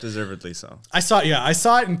felt. Deservedly so. I saw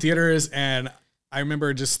it in theaters, and I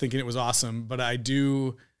remember just thinking it was awesome. But a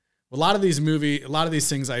lot of these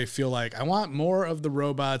things, I feel like I want more of the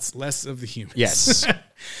robots, less of the humans. Yes.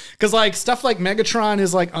 Because like stuff like Megatron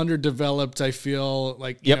is like underdeveloped. I feel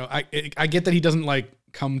like you know I get that he doesn't like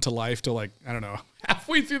come to life till like I don't know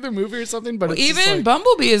halfway through the movie or something. But it's even just like,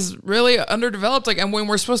 Bumblebee is really underdeveloped. Like, and when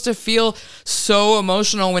we're supposed to feel so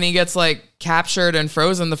emotional when he gets like captured and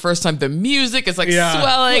frozen the first time, the music is like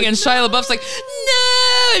swelling, and Shia LaBeouf's like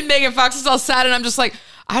no, and Megan Fox is all sad, and I'm just like,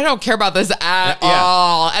 I don't care about this at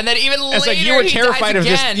all. And then even It's later, like you were he terrified dies of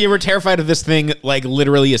again. this. You were terrified of this thing like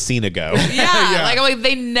literally a scene ago. Yeah, like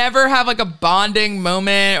they never have like a bonding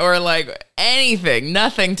moment or like anything,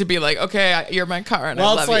 nothing to be like, okay, you're my car and I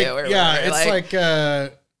love like, you. Or yeah, whatever. it's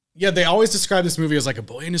like, they always describe this movie as like a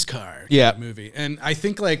boy in his car movie. And I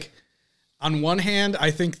think like on one hand,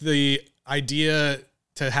 I think the idea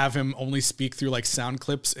to have him only speak through like sound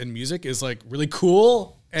clips and music is like really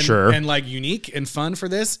cool. And, and like unique and fun for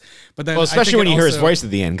this, but then especially when you hear his voice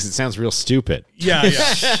at the end because it sounds real stupid. Yeah.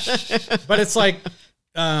 But it's like,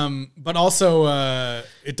 but also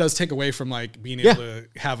it does take away from like being able to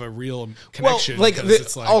have a real connection. Well, like,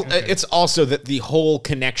 it's like it's also that the whole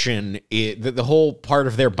connection, the whole part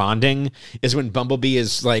of their bonding is when Bumblebee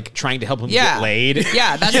is like trying to help him get laid.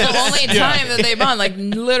 Yeah, that's the only time that they bond. Like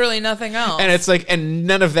literally nothing else. And it's like, and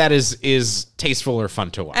none of that is tasteful or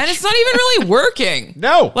fun to watch. And it's not even really working.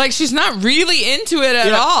 No, like she's not really into it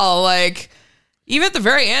at all. Like. Even at the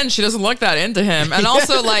very end, she doesn't look that into him. And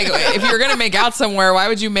also, like, if you're going to make out somewhere, why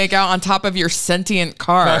would you make out on top of your sentient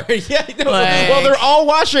car? Well, they're all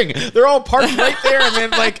watching. They're all parked right there.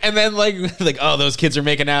 And then like, oh, those kids are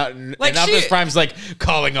making out. And Optimus Prime's like,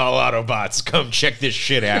 calling all Autobots, come check this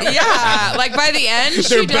shit out. Yeah, like by the end,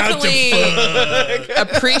 she definitely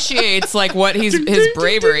appreciates like what his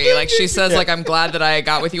bravery. Like she says, like, I'm glad that I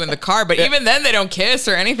got with you in the car. But even then, they don't kiss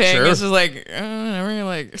or anything. Sure. It's just like,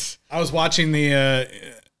 like. I was watching the,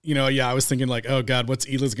 I was thinking like, oh God, what's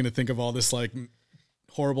Hila's going to think of all this like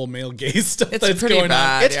horrible male gay stuff that's going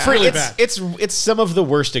bad. on? It's pretty bad. It's some of the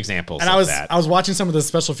worst examples. And of I was watching some of the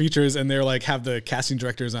special features, and they're like have the casting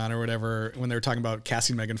directors on or whatever when they were talking about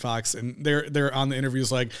casting Megan Fox, and they're on the interviews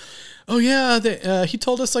like, oh yeah, he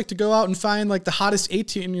told us like to go out and find like the hottest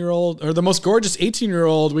 18-year-old or the most gorgeous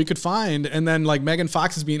 18-year-old we could find, and then like Megan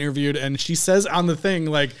Fox is being interviewed, and she says on the thing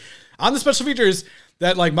like on the special features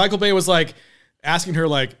that like Michael Bay was like asking her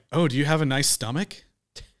like, oh, do you have a nice stomach?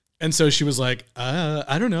 And so she was like,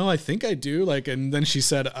 I don't know. I think I do. Like, and then she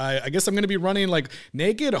said, I guess I'm going to be running like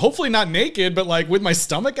naked, hopefully not naked, but like with my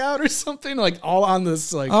stomach out or something, like all on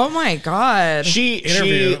this, like, oh my God.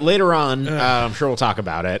 She later on, I'm sure we'll talk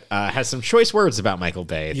about it, has some choice words about Michael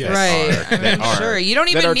Bay. Yes. Right. Sure. You don't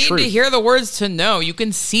even need to hear the words to know. You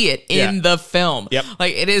can see it in the film. Yep.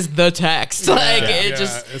 Like it is the text. Like it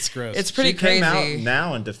just, it's gross. It's pretty She crazy. came out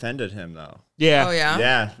now and defended him though. Yeah. Oh yeah.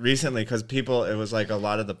 Yeah, recently because it was like a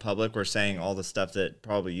lot of the public were saying all the stuff that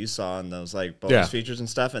probably you saw in those like bonus features and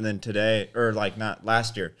stuff, and then today or like not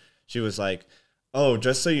last year, she was like, "Oh,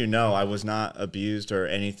 just so you know, I was not abused or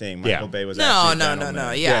anything. Michael Bay was actually a gentleman."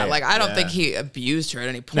 No. Yeah, like I don't think he abused her at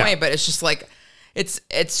any point, but it's just like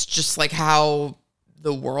it's just like how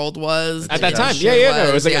the world was at that time. No,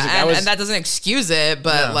 it was like, and that doesn't excuse it,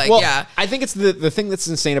 but I think it's the thing that's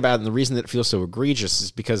insane about it, and the reason that it feels so egregious is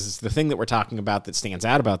because it's the thing that we're talking about that stands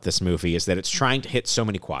out about this movie is that it's trying to hit so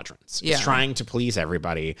many quadrants. It's trying to please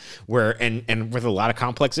everybody, and with a lot of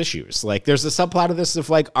complex issues. Like there's a subplot of this of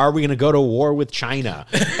like, are we going to go to war with China?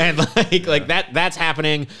 And like that's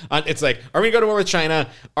happening. It's like, are we going to go to war with China?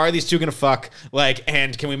 Are these two going to fuck? Like,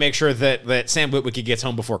 and can we make sure that Sam Witwicky gets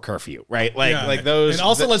home before curfew? Right? Like those. And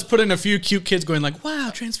also, let's put in a few cute kids going like,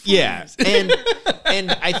 "Wow, Transformers!" Yeah, and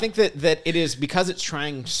I think that it is because it's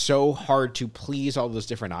trying so hard to please all those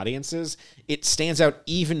different audiences. It stands out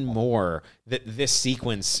even more that this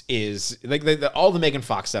sequence is like all the Megan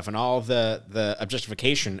Fox stuff and all the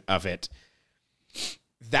objectification of it.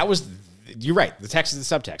 That was, you're right. The text is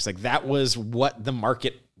the subtext. Like that was what the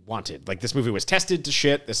market wanted. Like this movie was tested to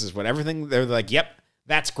shit. This is what everything. They're like, yep,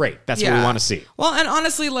 that's great. That's what we want to see. Well, and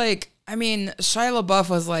honestly, like. I mean, Shia LaBeouf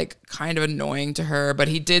was like kind of annoying to her, but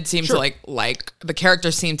he did seem to like the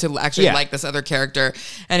character seemed to actually like this other character,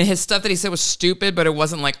 and his stuff that he said was stupid, but it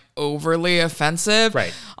wasn't like overly offensive.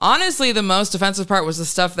 Right. Honestly, the most offensive part was the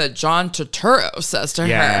stuff that John Turturro says to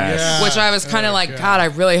her, which I was kind of God, I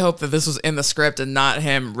really hope that this was in the script and not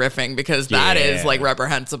him riffing, because that is like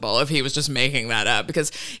reprehensible if he was just making that up,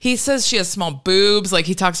 because he says she has small boobs, like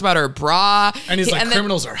he talks about her bra, and he's like,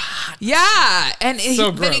 criminals are hot. Yeah, and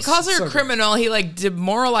then he calls her a criminal. He like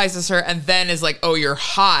demoralizes her, and then is like, "Oh, you're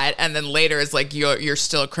hot," and then later is like, "You're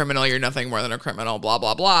still a criminal. You're nothing more than a criminal." Blah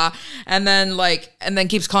blah blah, and then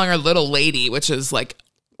keeps calling her little lady, which is like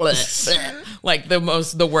like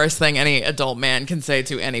the worst thing any adult man can say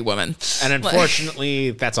to any woman. And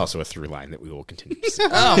unfortunately, that's also a through line that we will continue to see.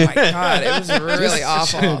 Oh my God, it was really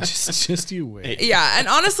awful. Just you wait. Yeah, and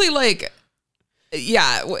honestly, like,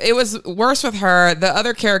 yeah, it was worse with her. The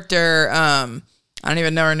other character, I don't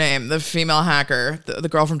even know her name. The female hacker, the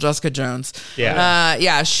girl from Jessica Jones.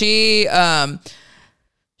 Yeah.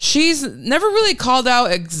 She's never really called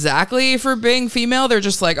out exactly for being female. They're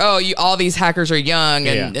just like, oh, all these hackers are young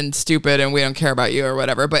and stupid and we don't care about you or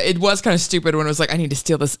whatever. But it was kind of stupid when it was like, I need to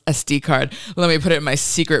steal this SD card. Let me put it in my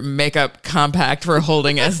secret makeup compact for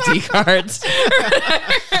holding SD cards.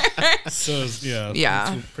 So,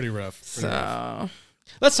 yeah. It's pretty rough. Rough.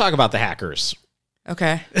 Let's talk about the hackers.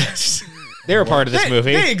 Okay. They're a part of this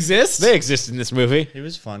movie. They exist. They exist in this movie. He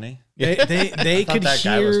was funny. They I thought could that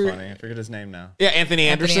hear. guy was funny. I forget his name now. Yeah, Anthony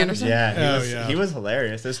Anderson. Yeah, he was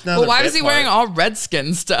hilarious. There's But why was he wearing all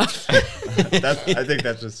Redskin stuff? I think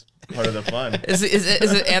that's just part of the fun. Is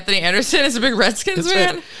it Anthony Anderson? Is a big Redskins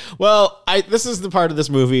man? Right. Well, this is the part of this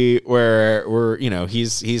movie where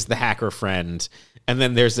he's the hacker friend. And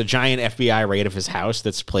then there's a giant FBI raid of his house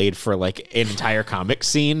that's played for like an entire comic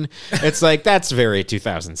scene. It's like, that's very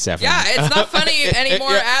 2007. Yeah, it's not funny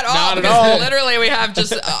anymore at all. Not at because all. Literally, we have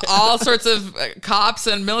just all sorts of cops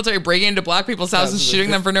and military breaking into black people's houses and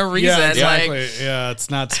shooting them for no reason. Yeah, exactly. Like, yeah,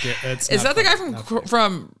 it's not scary. Is that the guy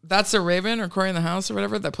from That's a Raven or Corey in the House or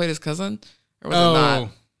whatever that played his cousin? Or was it not?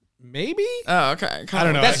 Maybe? Oh, okay. I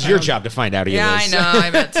don't know. That's your job to find out. Yeah, I know.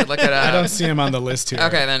 I meant to look it up. I don't see him on the list here.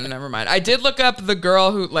 Okay, then never mind. I did look up the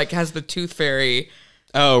girl who like has the tooth fairy.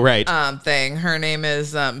 Oh, right. Thing. Her name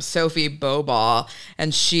is Sophie Boball,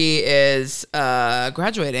 and she is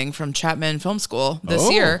graduating from Chapman Film School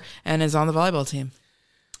this year and is on the volleyball team.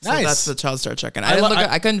 So Nice. That's the child star checking.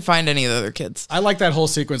 I couldn't find any of the other kids. I like that whole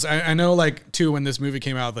sequence. I know, like, too, when this movie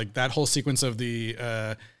came out, like that whole sequence of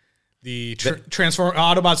the Transformer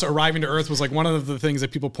Autobots arriving to Earth was like one of the things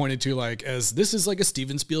that people pointed to, like, as this is like a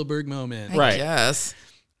Steven Spielberg moment. I guess.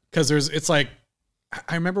 Because it's like,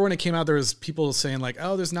 I remember when it came out, there was people saying like,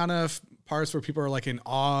 oh, there's not enough parts where people are like in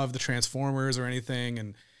awe of the Transformers or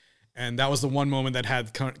anything. And that was the one moment that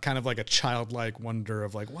had kind of like a childlike wonder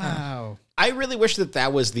of like, wow. I really wish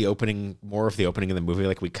that was the opening, more of the opening of the movie.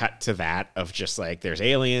 Like, we cut to that of just like, there's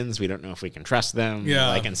aliens. We don't know if we can trust them. Yeah.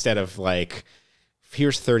 Like, instead of like,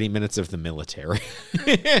 here's 30 minutes of the military.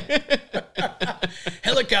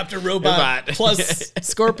 Helicopter robot plus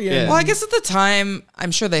Scorpion. Yeah. Well, I guess at the time,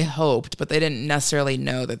 I'm sure they hoped, but they didn't necessarily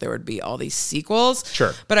know that there would be all these sequels.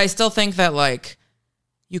 Sure. But I still think that, like,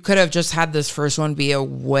 you could have just had this first one be a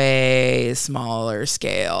way smaller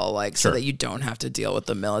scale, like, so that you don't have to deal with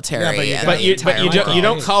the military. Yeah, but you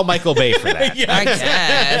don't call Michael Bay for that. I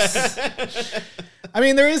guess. I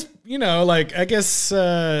mean, there is, like, I guess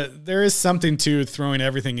there is something to throwing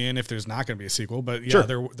everything in if there's not going to be a sequel. But yeah,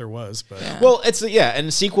 Sure. there was. But Well, and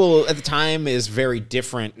a sequel at the time is very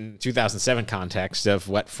different in 2007 context of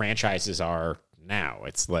what franchises are now.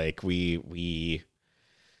 It's like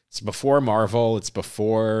it's before Marvel. It's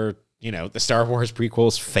before, the Star Wars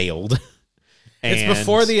prequels failed. it's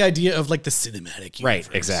before the idea of like the cinematic universe. Right,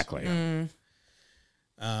 exactly.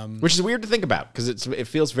 Which is weird to think about because it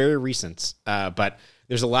feels very recent. But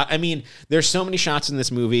there's a lot. I mean, there's so many shots in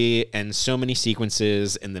this movie and so many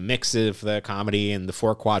sequences and the mix of the comedy and the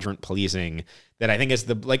 4-quadrant policing that I think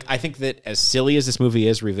I think that as silly as this movie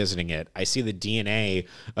is revisiting it, I see the DNA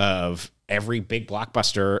of every big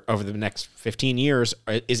blockbuster over the next 15 years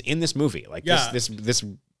is in this movie. Like this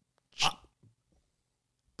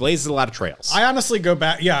blazes a lot of trails. I honestly go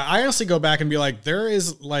back and be like, there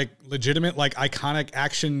is like legitimate, like iconic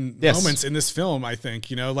action moments in this film. I think,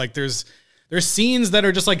 like there's scenes that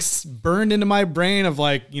are just like burned into my brain of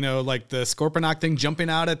like, like the Scorponok thing jumping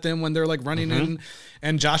out at them when they're like running in,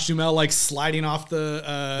 and Josh Duhamel like sliding off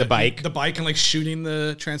the bike and like shooting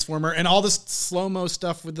the Transformer, and all this slow-mo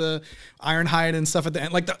stuff with the Ironhide and stuff at the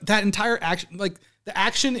end. Like that entire action, like the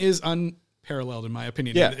action is unparalleled in my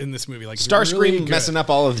opinion in this movie. Like Starscream really messing up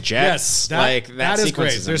all of the jets. Yes, that is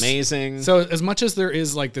sequence great. is amazing. So as much as there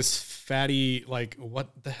is like this fatty, like what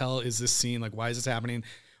the hell is this scene? Like why is this happening?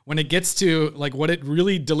 When it gets to like what it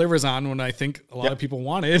really delivers on, when I think a lot of people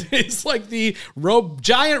want it, is like the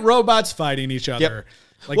giant robots fighting each other.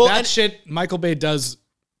 Like that shit Michael Bay does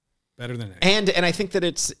better than anyone. And I think that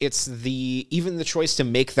it's even the choice to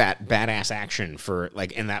make that badass action for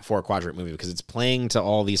like in that 4-quadrant movie, because it's playing to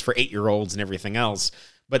all these for 8-year-olds and everything else.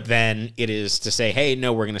 But then it is to say, hey,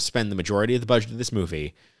 no, we're going to spend the majority of the budget of this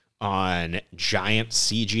movie on giant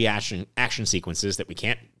CG action sequences that we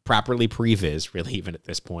can't properly previs, really, even at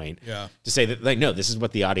this point. Yeah. To say that, like, no, this is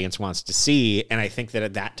what the audience wants to see. And I think that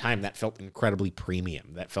at that time, that felt incredibly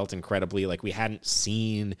premium. That felt incredibly like we hadn't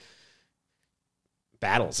seen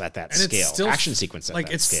battles at that And scale, still action sequence at like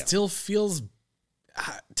that it scale. still feels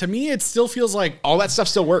to me it still feels like all that stuff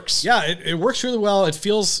still works. Yeah, it works really well. It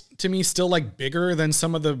feels to me still like bigger than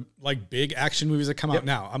some of the like big action movies that come out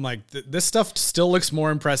now. I'm like this stuff still looks more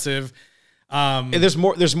impressive. And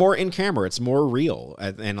there's more in camera. It's more real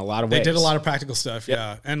in a lot of ways. They did a lot of practical stuff,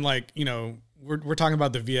 yeah. And like, you know, we're talking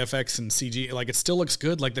about the VFX and CG, like it still looks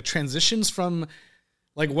good. Like the transitions from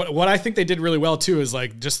like what I think they did really well too is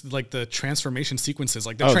like just like the transformation sequences,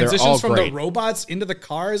 like the transitions from the robots into the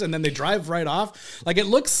cars and then they drive right off. Like it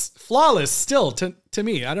looks flawless still to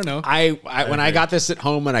me. I don't know. I when I got this at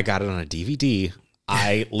home and I got it on a DVD,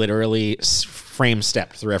 I literally frame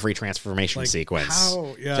stepped through every transformation sequence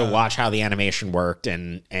to watch how the animation worked.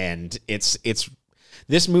 And it's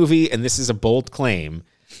this movie, and this is a bold claim,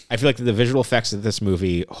 I feel like the visual effects of this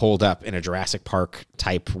movie hold up in a Jurassic Park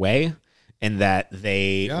type way. And that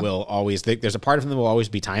they will always, there's a part of them that will always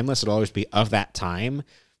be timeless. It'll always be of that time,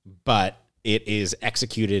 but it is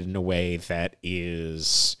executed in a way that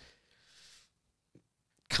is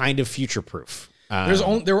kind of future proof.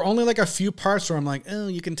 There were only like a few parts where I'm like, oh,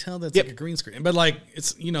 you can tell that's like a green screen. But like,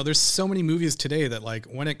 it's, you know, there's so many movies today that like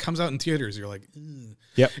when it comes out in theaters, you're like,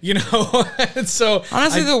 you know. And so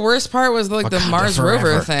honestly, the worst part was like the Mars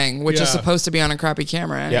rover thing, which is supposed to be on a crappy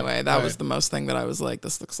camera anyway. That was the most thing that I was like,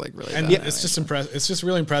 this looks like really bad. It's just impressive. It's just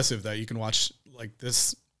really impressive that you can watch like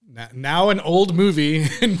this now an old movie,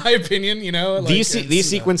 in my opinion, you know. Like, these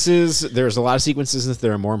sequences, there's a lot of sequences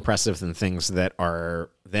that are more impressive than things that are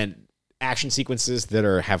action sequences that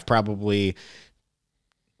have probably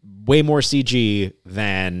way more CG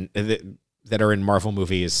than that are in Marvel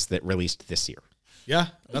movies that released this year. Yeah,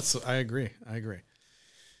 I agree.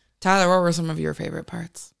 Tyler, what were some of your favorite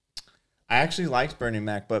parts? I actually liked Bernie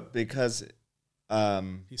Mac, but because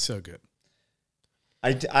he's so good.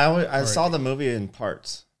 I saw the movie in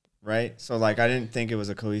parts, right? So like I didn't think it was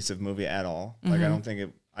a cohesive movie at all. Like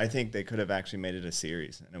I think they could have actually made it a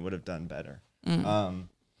series and it would have done better.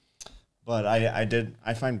 But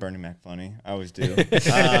I find Bernie Mac funny. I always do.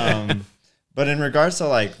 But in regards to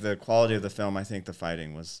like the quality of the film, I think the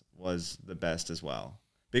fighting was the best as well.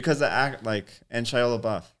 Because the act and Shia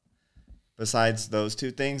LaBeouf. Besides those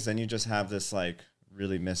two things, then you just have this like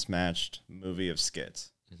really mismatched movie of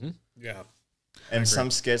skits. Mm-hmm. Yeah. And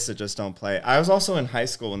some skits that just don't play. I was also in high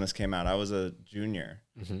school when this came out. I was a junior.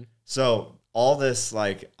 Mm-hmm. So all this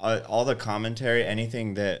all the commentary,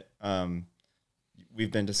 anything that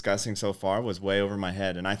we've been discussing so far was way over my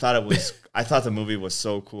head, and I thought the movie was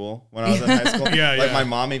so cool when I was in high school. My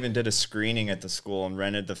mom even did a screening at the school and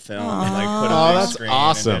rented the film and like put it on the screen.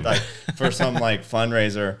 Awesome. And did, for some like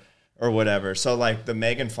fundraiser or whatever. So like the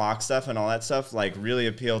Megan Fox stuff and all that stuff like really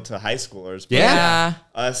appealed to high schoolers. But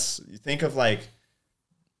us, you think of like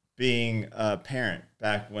being a parent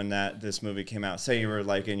back when this movie came out. Say you were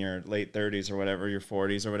like in your late 30s or whatever, your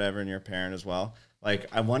 40s or whatever, and you're a parent as well. Like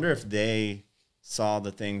I wonder if they saw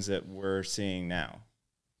the things that we're seeing now.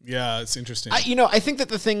 Yeah, it's interesting. I think that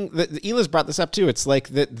the thing that Eli's brought this up too, it's like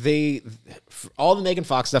that all the Megan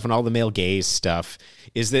Fox stuff and all the male gaze stuff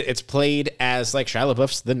is that it's played as like Shia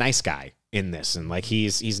LaBeouf's the nice guy in this. And like,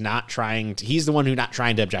 he's the one who's not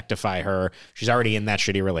trying to objectify her. She's already in that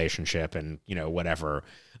shitty relationship and whatever.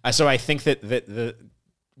 So I think that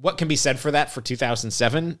what can be said for that for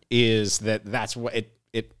 2007 is that's what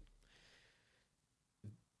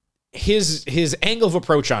his angle of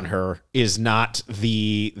approach on her is not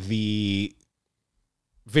the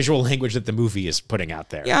visual language that the movie is putting out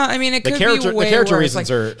there. Yeah, I mean, it could be way the character worse. reasons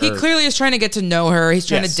are he clearly is trying to get to know her. He's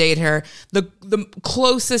trying to date her. The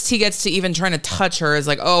closest he gets to even trying to touch her is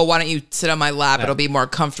like, oh, why don't you sit on my lap? It'll be more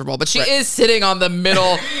comfortable. But she is sitting on the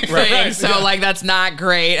middle thing, so like that's not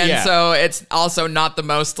great. And so it's also not the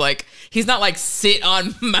most like he's not like sit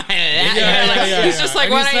on my lap. He's just like,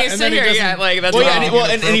 why don't you sit here? Yeah, like that's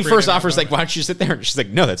and he first offers like, why don't you sit there? And she's like,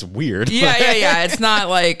 no, that's weird. Yeah. It's not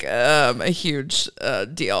like a huge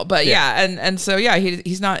deal, but and so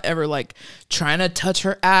he's not ever like trying to touch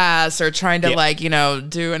her ass or trying to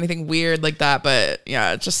do anything weird like that. But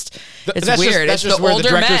it's weird. It's the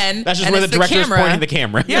older men. That's just where the director's pointing the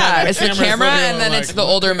camera. Yeah, it's the camera, and then it's the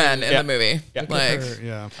older men in the movie.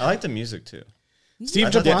 I like the music too. Steve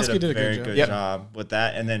Jablonsky did a very good job with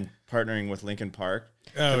that, and then partnering with Linkin Park.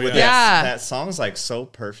 Oh, With yeah. that song's like so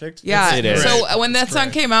perfect. Yeah. It is. So when that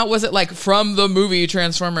song came out, was it like from the movie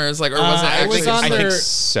Transformers? Like, or was it it actually? was on I their- think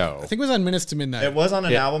so. I think it was on Minutes to Midnight. It was on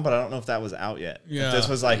an album, but I don't know if that was out yet. Yeah. If this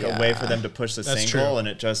was like a way for them to push the That's single, true. and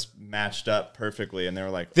it just matched up perfectly. And they were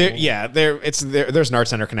like, There, oh. yeah, there's an Art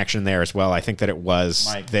Center connection there as well. I think that it was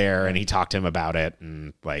Mike. there, and he talked to him about it,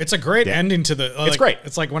 and like It's a great ending to the. It's great.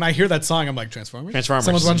 It's like when I hear that song, I'm like Transformers. Transformers.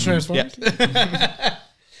 Someone's watching Transformers.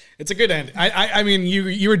 It's a good end. I mean,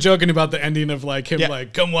 you were joking about the ending of like him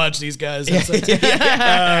like come watch these guys.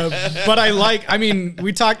 But I mean,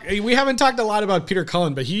 we haven't talked a lot about Peter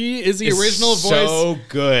Cullen, but he is the original so voice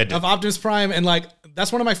good of Optimus Prime, and like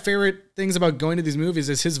that's one of my favorite things about going to these movies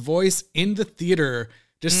is his voice in the theater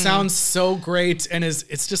just sounds so great, and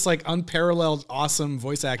it's just like unparalleled, awesome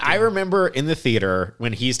voice acting. I remember in the theater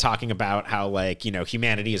when he's talking about how like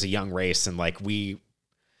humanity is a young race, and like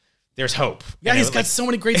there's hope. Yeah, and he's it, got like, so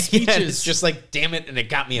many great yeah, speeches. it's just like, damn it, and it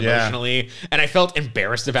got me emotionally, and I felt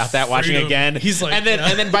embarrassed about that watching Freedom. again. He's like, and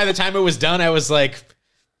then by the time it was done, I was like,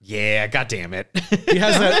 yeah, god damn it. He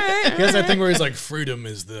has that thing where he's like, freedom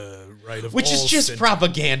is the right of Which all is just sentient.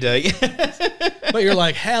 propaganda. But you're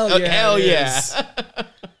like, hell yeah, Hell it yeah. is.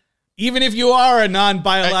 Even if you are a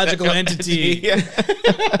non-biological entity.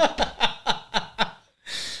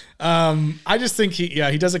 I just think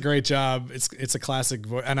he does a great job. It's a classic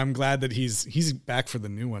voice, and I'm glad that he's back for the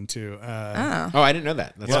new one too. Oh, I didn't know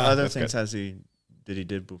that. What other that's things good.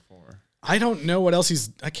 did before? I don't know what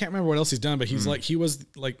else I can't remember what else he's done, but he was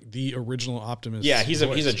like the original Optimus. Yeah, he's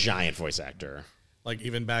voice. a giant voice actor. Like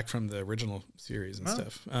even back from the original series and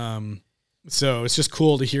stuff. So it's just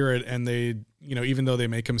cool to hear it, and they, even though they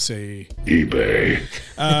make him say eBay.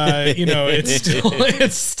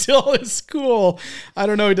 it's still is cool. I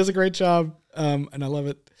don't know. He does a great job, and I love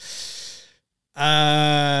it.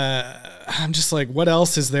 I'm just like, what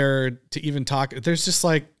else is there to even talk? There's just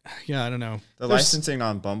like, I don't know. There's Licensing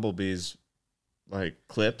on Bumblebee's like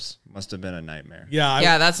clips must have been a nightmare.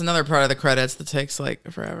 Yeah, that's another part of the credits that takes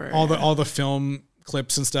like forever. all the film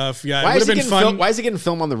clips and stuff. Yeah, Why it would is have he been getting fun. why is he getting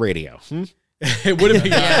film on the radio? It would have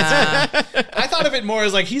been. Yeah. I thought of it more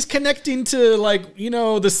as like he's connecting to like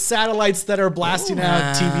the satellites that are blasting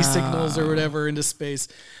out TV signals or whatever into space.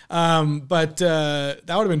 But that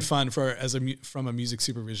would have been fun from a music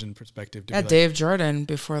supervision perspective. To be like, Dave Jordan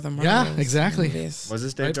before the Marvels. Yeah, exactly. movies. Was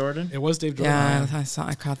this Dave Jordan? It was Dave Jordan. Yeah,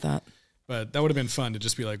 I caught that. But that would have been fun to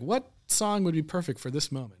just be like, what song would be perfect for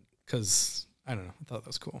this moment? Because I don't know, I thought that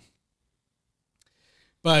was cool.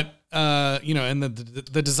 But and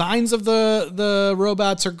the designs of the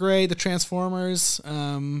robots are great. The Transformers,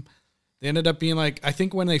 they ended up being like, I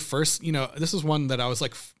think when they first, this is one that I was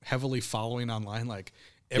like heavily following online, like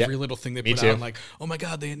every little thing they put out, like, oh my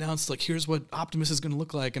god, they announced like here's what Optimus is going to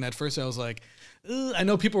look like, and at first I was like, I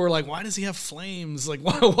know people were like, why does he have flames? Like,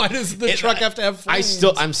 why does the truck have to have flames?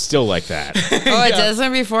 I'm still like that. Oh, it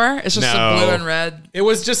doesn't before? It's just a blue and red. It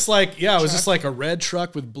was just like, it was just like a red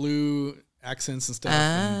truck with blue accents and stuff.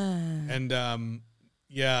 And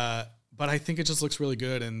but I think it just looks really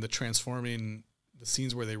good, and the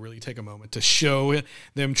scenes where they really take a moment to show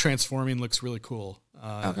them transforming looks really cool.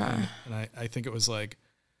 Okay. And I think it was like,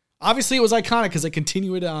 obviously it was iconic because they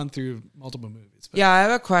continue it on through multiple movies. But. Yeah, I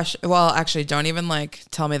have a question. Well, actually, don't even like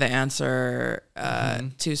tell me the answer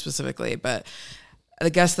too specifically, but I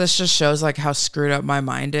guess this just shows like how screwed up my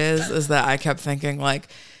mind is that I kept thinking like,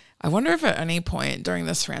 I wonder if at any point during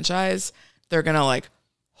this franchise they're gonna like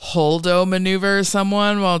holdo maneuver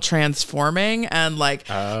someone while transforming and like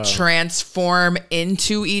transform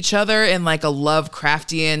into each other in like a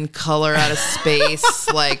Lovecraftian color out of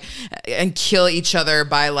space, like, and kill each other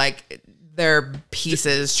by like their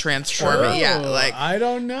pieces transforming. Yeah, like I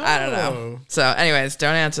don't know. So, anyways,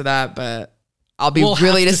 don't answer that, but I'll be We'll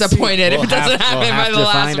really have to disappointed see. if it doesn't happen by the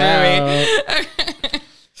last movie.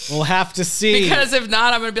 We'll have to see. Because if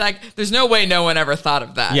not, I'm going to be like, there's no way no one ever thought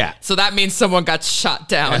of that. Yeah. So that means someone got shot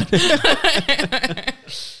down.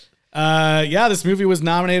 This movie was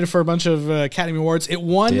nominated for a bunch of Academy Awards. It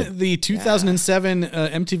won the 2007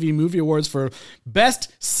 MTV Movie Awards for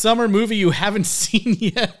Best Summer Movie You Haven't Seen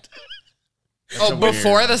Yet.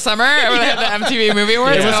 Before the summer? When they had the MTV Movie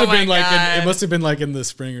Awards? It must have my been like God. it must have been like in the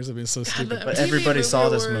spring or something. So stupid. But everybody saw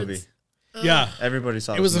this movie. Yeah, Everybody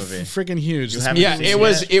saw it was this movie. freaking huge. This haven't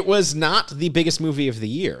movie- seen it was not the biggest movie of the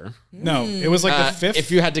year. No, it was like the fifth.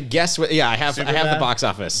 If you had to guess what, I have the Superbad? box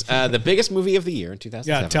office. The biggest movie of the year in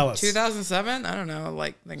 2007. Yeah, tell us. 2007? I don't know.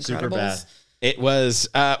 Like The Superbad. Incredibles? It was,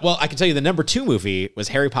 well, I can tell you the number 2 movie was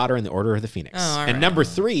Harry Potter and the Order of the Phoenix. Oh, all and right. number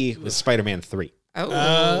 3 was Spider-Man 3.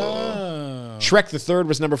 Oh. Shrek the Third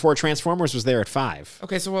was number 4. Transformers was there at 5.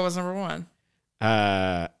 Okay, so what was number 1?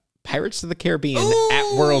 Pirates of the Caribbean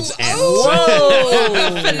at World's End.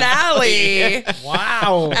 Whoa! Finale.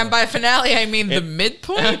 Wow. And by finale, I mean the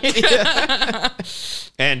midpoint.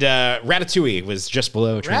 And Ratatouille was just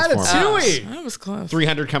below Transformers. Ratatouille. That was close.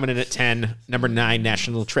 300 coming in at 10. Number 9,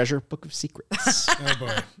 National Treasure, Book of Secrets. Oh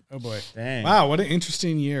boy. Oh boy. Dang. Wow, what an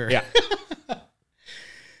interesting year. Yeah.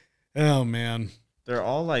 Oh man. They're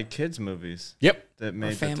all like kids movies Yep. that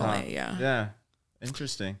made family, the top. yeah. Yeah.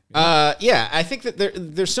 Interesting. Yeah, I think that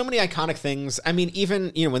there's so many iconic things. I mean,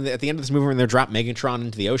 even when at the end of this movie when they're dropped Megatron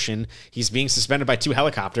into the ocean, he's being suspended by 2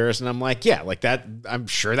 helicopters, and I'm like, yeah, like that. I'm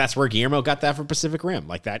sure that's where Guillermo got that for Pacific Rim.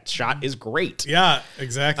 Like that shot is great. Yeah,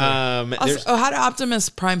 exactly. Also, how did Optimus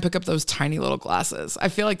Prime pick up those tiny little glasses? I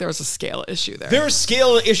feel like there was a scale issue there. There are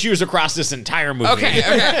scale issues across this entire movie. Okay.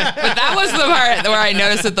 But that was the part where I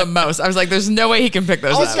noticed it the most. I was like, there's no way he can pick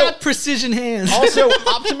those He's up. got precision hands. Also,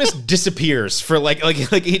 Optimus disappears for like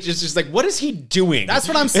he just like, what is he doing? That's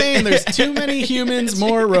what I'm saying. There's too many humans,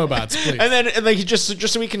 more robots, please. And then like he just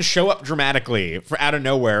so he can show up dramatically for out of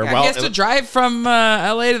nowhere. Yeah, he has to drive from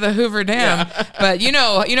LA to the Hoover Dam. Yeah. But you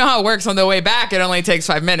know how it works. On the way back, it only takes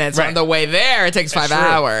 5 minutes. Right. On the way there, it takes 5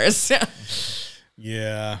 hours.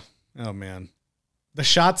 Yeah. Oh man. The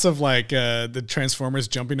shots of like the Transformers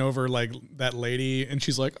jumping over like that lady, and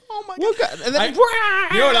she's like, "Oh my god!" And then,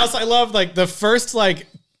 you know what else I love? Like the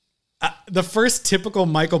first typical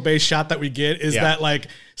Michael Bay shot that we get is that like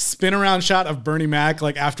spin around shot of Bernie Mac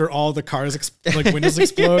like after all the cars windows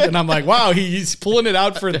explode, and I'm like, wow, he's pulling it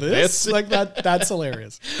out for this. Like that's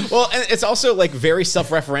hilarious. Well, and it's also like very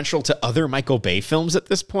self-referential to other Michael Bay films at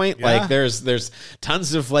this point. Yeah. Like there's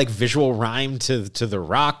tons of like visual rhyme to The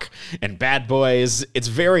Rock and Bad Boys. It's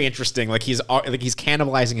very interesting. Like he's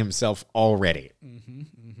cannibalizing himself already.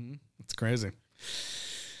 It's crazy.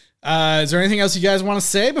 Is there anything else you guys want to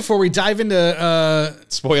say before we dive into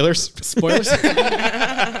spoilers?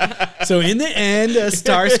 So in the end,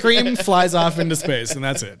 Starscream flies off into space, and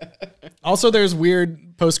that's it. Also, there's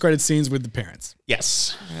weird post-credit scenes with the parents.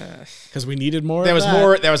 Yes, because we needed more. There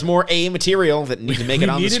was more A material that needed to make it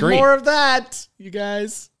on the screen. We needed more of that, you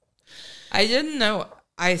guys. I didn't know.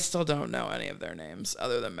 I still don't know any of their names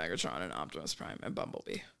other than Megatron and Optimus Prime and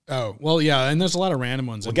Bumblebee. Oh well, yeah, and there's a lot of random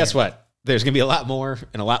ones. Well, guess what? There's going to be a lot more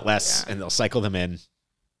and a lot less, and they'll cycle them in.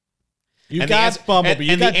 You got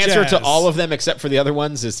Bumblebee. And the answer to all of them, except for the other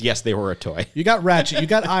ones, is yes, they were a toy. You got Ratchet. You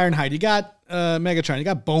got Ironhide. You got Megatron. You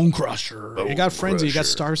got Bone Crusher. You got Frenzy. You got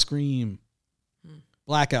Starscream.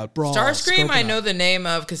 Blackout. Brawl. Starscream, I know the name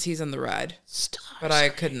of because he's in the ride, but I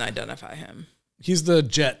couldn't identify him. He's the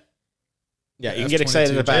jet. Yeah, you can get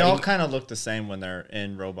excited about. They all kind of look the same when they're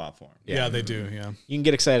in robot form. Yeah, they do. Yeah, you can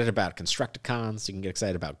get excited about Constructicons. You can get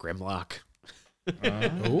excited about Grimlock.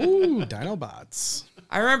 Ooh, Dinobots.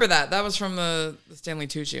 I remember that. That was from the Stanley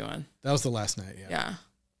Tucci one. That was the last night. Yeah.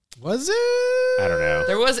 Was it? I don't know.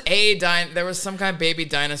 There was some kind of baby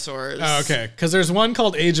dinosaurs. Oh, okay. Because there's one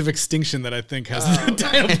called Age of Extinction that I think has the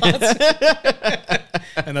Dinobots.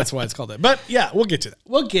 And that's why it's called that. But yeah, we'll get to that.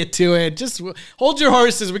 We'll get to it. Just hold your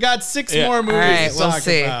horses. We got 6 more movies right, to we'll talk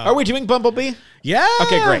see. about. Are we doing Bumblebee? Yeah.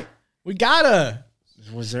 Okay, great. We gotta.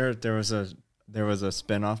 There was a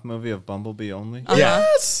spin-off movie of Bumblebee only?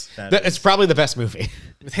 Yes. It's probably the best movie.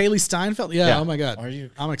 With Haley Steinfeld? Yeah, oh my God.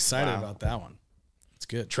 I'm excited Wow. about that one. It's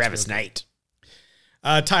good. Travis Knight.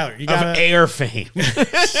 Tyler, you Of got Air fame.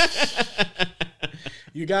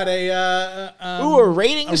 You got a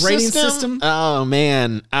rating system? Oh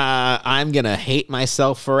man, I'm gonna hate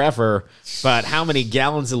myself forever. But how many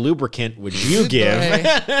gallons of lubricant would you give?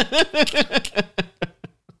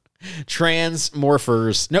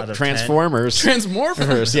 Transmorphers. Nope, Transformers.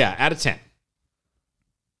 Transmorphers. Yeah, out of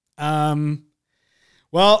 10.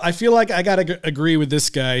 Well, I feel like I gotta agree with this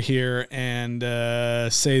guy here and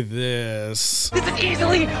say this. This is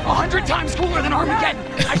easily 100 times cooler than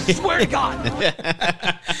Armageddon. I swear to God.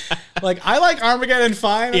 Like, I like Armageddon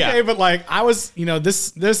fine, okay, Yeah. but like I was,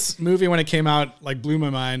 this movie when it came out like blew my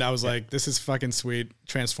mind. I was like, this is fucking sweet.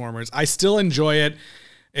 Transformers. I still enjoy it.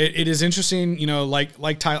 It is interesting,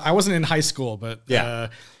 like Tyler. I wasn't in high school, but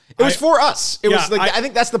It was for us. It was like I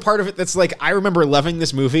think that's the part of it that's like I remember loving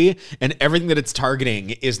this movie and everything that it's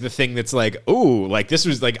targeting is the thing that's like, ooh, like this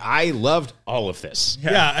was like I loved all of this.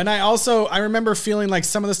 Yeah, and I remember feeling like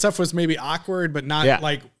some of the stuff was maybe awkward, but not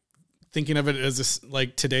like thinking of it as this,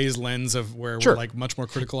 like today's lens of where we're like much more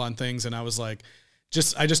critical on things. And I was like,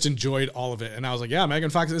 I just enjoyed all of it, and I was like, yeah, Megan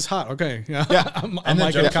Fox is hot. Okay, I'm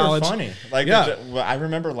like in college. Funny, like I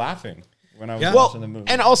remember laughing when I was watching the movie.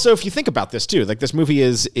 And also, if you think about this too, like this movie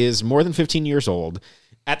is more than 15 years old.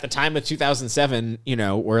 at the time of 2007,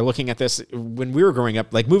 we're looking at this when we were growing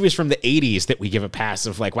up, like movies from the 80s that we give a pass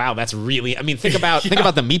of like, wow, that's really, think about the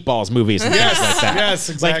Meatballs movies and things like that. Yes,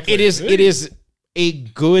 exactly. Like it is a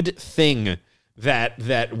good thing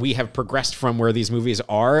that we have progressed from where these movies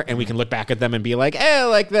are, and we can look back at them and be like,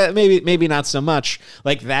 like that, maybe not so much.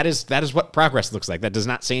 Like that is what progress looks like. That does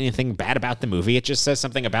not say anything bad about the movie. It just says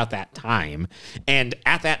something about that time. And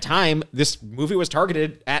at that time, this movie was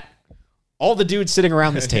targeted at all the dudes sitting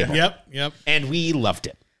around this table. Yep. And we loved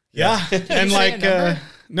it. Yeah. And like,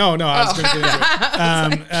 no, I was going to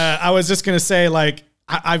get into it. I was just going to say, like,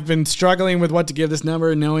 I've been struggling with what to give this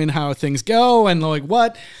number, knowing how things go and like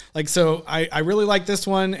what, like, so I really like this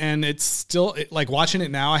one, and it's still like watching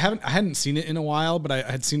it now. I hadn't seen it in a while, but I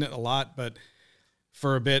had seen it a lot, but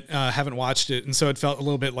for a bit, haven't watched it. And so it felt a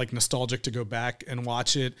little bit like nostalgic to go back and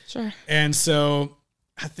watch it. Sure. And so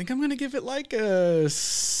I think I'm going to give it like a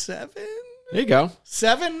 7. There you go.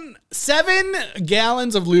 7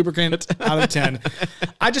 gallons of lubricant out of 10.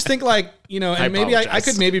 I just think like, and maybe I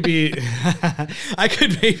could maybe be,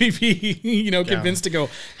 convinced to go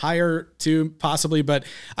higher too, possibly. But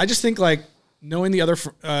I just think like knowing the other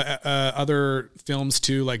films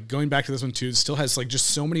too, like going back to this one too, still has like just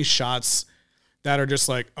so many shots that are just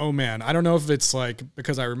like, oh man, I don't know if it's like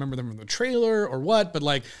because I remember them from the trailer or what, but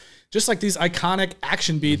like, just like these iconic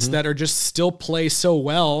action beats that are just still play so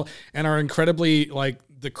well and are incredibly like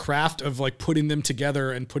the craft of like putting them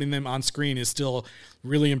together and putting them on screen is still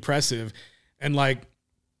really impressive. And like,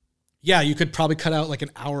 yeah, you could probably cut out like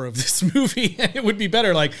an hour of this movie and it would be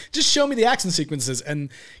better. Like just show me the action sequences. And,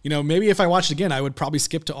 maybe if I watched it again, I would probably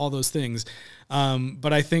skip to all those things.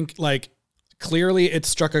 But I think like clearly it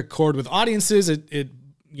struck a chord with audiences. It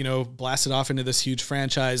blasted off into this huge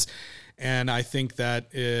franchise. And I think that,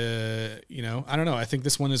 I don't know. I think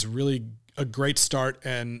this one is really a great start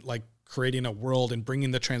and like creating a world and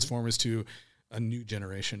bringing the Transformers to a new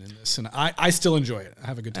generation in this. And I still enjoy it. I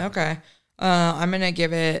have a good time. Okay. I'm going to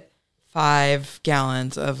give it 5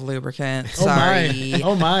 gallons of lubricant. Sorry.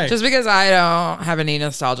 Oh my. Just because I don't have any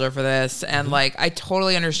nostalgia for this. And like, I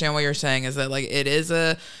totally understand what you're saying is that like, it is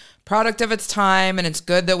a product of its time and it's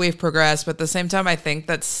good that we've progressed. But at the same time, I think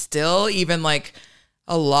that still even like,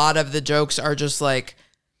 a lot of the jokes are just like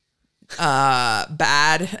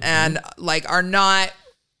bad and like are not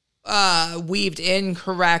weaved in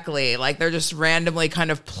correctly. Like they're just randomly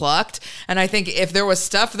kind of plucked. And I think if there was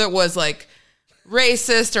stuff that was like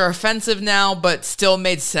racist or offensive now, but still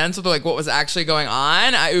made sense with like what was actually going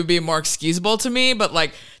on, it would be more excusable to me. But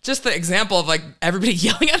like just the example of like everybody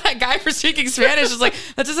yelling at that guy for speaking Spanish is like,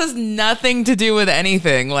 that just has nothing to do with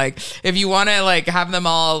anything. Like if you want to like have them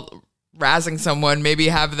all razzing someone, maybe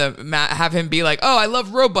have him be like, oh, I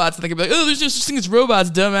love robots, and they could be like, oh, there's just such thing as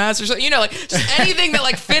robots, dumbass, or something, like just anything that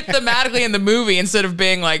like fit thematically in the movie instead of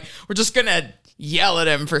being like, we're just gonna yell at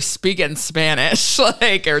him for speaking Spanish,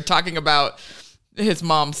 like, or talking about his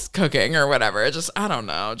mom's cooking or whatever. It just, I don't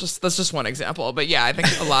know, that's just one example. But yeah, I think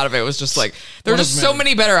a lot of it was just like there were just so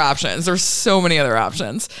many better options. There's so many other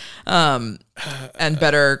options, and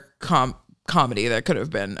better comedy that could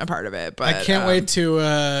have been a part of it. But I can't wait to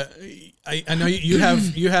I know you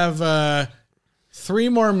have 3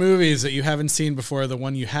 more movies that you haven't seen before the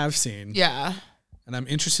one you have seen. Yeah. And I'm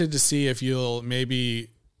interested to see if you'll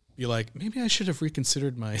maybe be like, maybe I should have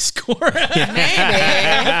reconsidered my score.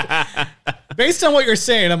 Maybe. Based on what you're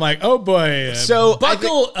saying, I'm like, oh boy. So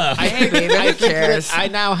buckle up. I think that I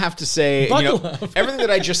now have to say, everything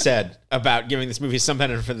that I just said about giving this movie some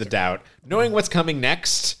benefit of the doubt, knowing what's coming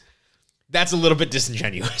next, that's a little bit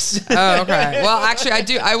disingenuous. Oh, okay. Well,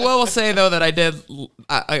 actually, I will say though that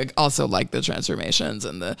I also like the transformations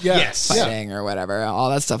and the fighting or whatever. All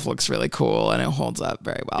that stuff looks really cool and it holds up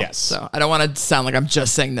very well. Yes. So I don't want to sound like I'm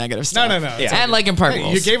just saying negative stuff. No. Yeah. And like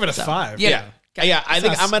Impartables. You gave it a 5. Yeah. Yeah, I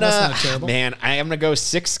think I'm gonna. That's not terrible. Man, I am gonna go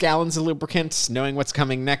 6 gallons of lubricant, knowing what's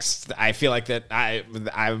coming next. I feel like that.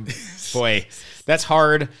 Boy, that's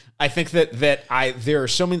hard. I think that there are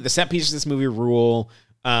so many. The set pieces of this movie rule.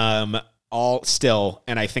 All still,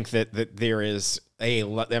 and I think that there is a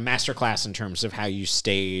masterclass in terms of how you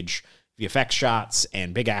stage the effects shots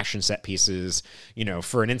and big action set pieces.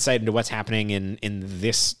 For an insight into what's happening in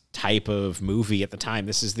this type of movie at the time.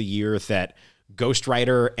 This is the year that Ghost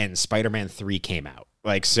Rider and Spider-Man 3 came out.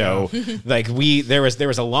 Like, so like there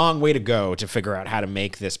was a long way to go to figure out how to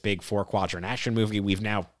make this big 4-quadrant action movie. We've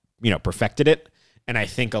now, perfected it. And I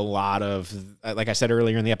think a lot of, like I said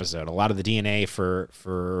earlier in the episode, a lot of the DNA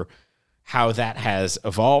for how that has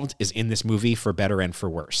evolved is in this movie, for better and for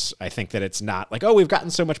worse. I think that it's not like, oh, we've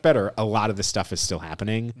gotten so much better. A lot of this stuff is still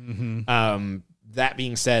happening. That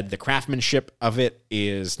being said, the craftsmanship of it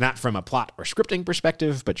is not from a plot or scripting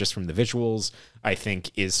perspective, but just from the visuals, I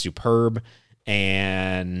think is superb.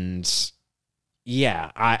 And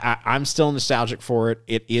yeah, I'm still nostalgic for it.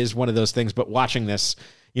 It is one of those things, but watching this,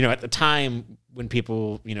 at the time when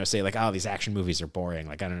people, say like, oh, these action movies are boring.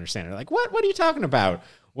 Like, I don't understand. They're like, what are you talking about?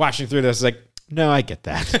 Watching through this, like, no, I get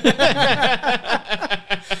that.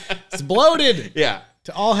 It's bloated. Yeah.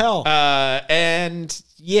 To all hell. And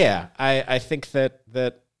yeah, I think that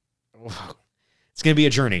it's going to be a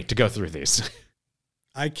journey to go through these.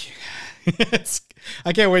 I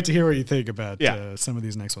can't wait to hear what you think about some of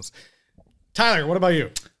these next ones. Tyler, what about you?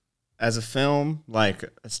 As a film, like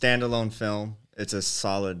a standalone film, it's a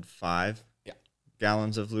solid 5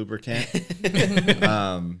 gallons of lubricant.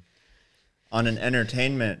 On an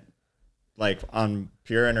entertainment, like on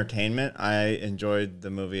pure entertainment, I enjoyed the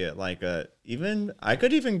movie at like I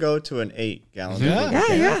could even go to an 8 gallons of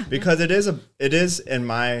lubricant. Because it is in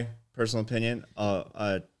my personal opinion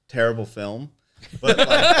a terrible film. But like,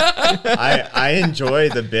 I enjoy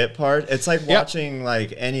the bit part. It's like watching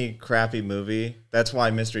like any crappy movie. That's why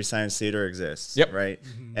Mystery Science Theater exists, right?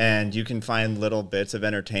 Mm-hmm. And you can find little bits of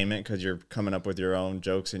entertainment because you're coming up with your own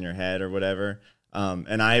jokes in your head or whatever.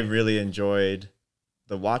 And I really enjoyed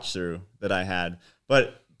the watch through that I had.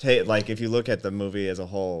 But like if you look at the movie as a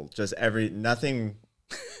whole, just nothing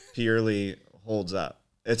purely holds up.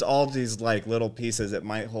 It's all these like little pieces that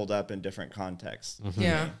might hold up in different contexts. Mm-hmm.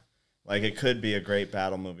 Yeah. Like it could be a great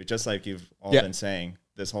battle movie, just like you've all been saying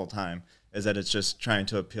this whole time, is that it's just trying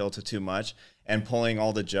to appeal to too much and pulling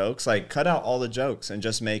all the jokes, like cut out all the jokes and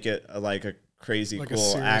just make it like a crazy, like cool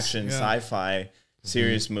serious, action sci-fi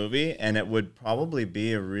serious movie. And it would probably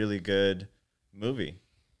be a really good movie.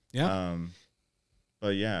 Yeah.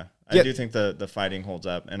 But yeah, I do think the fighting holds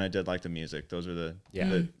up, and I did like the music. Those are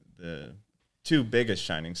the two biggest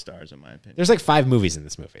shining stars in my opinion. There's like 5 movies in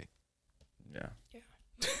this movie. Yeah.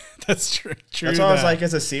 That's true. That's why I was like,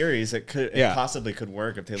 as a series, it possibly could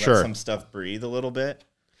work if they let some stuff breathe a little bit.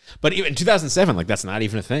 But even in 2007, like that's not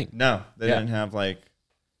even a thing. No, they didn't have like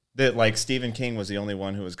Stephen King was the only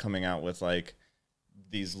one who was coming out with like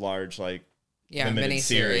these large like limited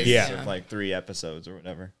series of like 3 episodes or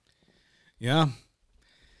whatever. Yeah.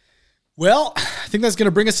 Well, I think that's going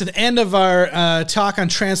to bring us to the end of our talk on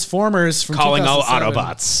Transformers from Calling all 2007.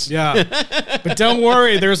 Autobots. Yeah. But don't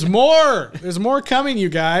worry, there's more. There's more coming, you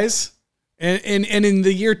guys. And in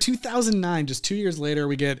the year 2009, just 2 years later,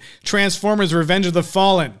 we get Transformers Revenge of the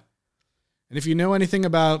Fallen. And if you know anything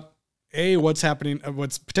about what's happening,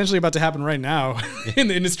 what's potentially about to happen right now in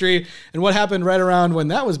the industry, and what happened right around when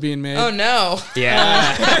that was being made. Oh no!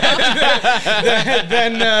 Yeah.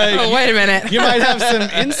 Then wait a minute. You might have some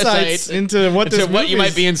insights into what you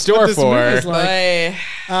might be in store for. Like.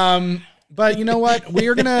 But you know what?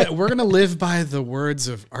 We're gonna live by the words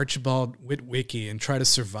of Archibald Witwicky and try to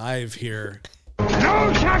survive here.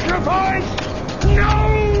 No sacrifice,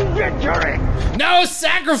 no victory. No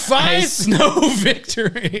sacrifice, no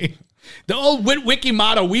victory. The old Witwicky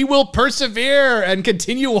motto, we will persevere and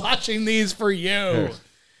continue watching these for you.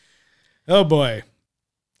 Oh boy.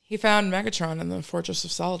 He found Megatron in the Fortress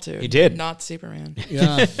of Solitude. He did. Not Superman.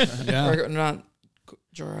 Yeah. Or not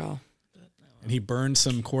Jor-El. And he burned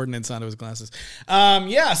some coordinates onto his glasses.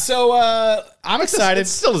 So I'm excited. It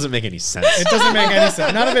still doesn't make any sense. It doesn't make any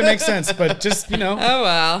sense. None of it makes sense, but just, Oh,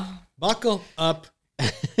 well. Buckle up.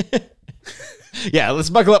 Yeah, let's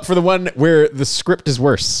buckle up for the one where the script is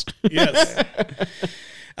worse. Yes.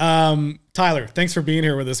 Tyler, thanks for being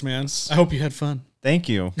here with us, man. I hope you had fun. Thank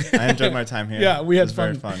you. I enjoyed my time here. Yeah, we had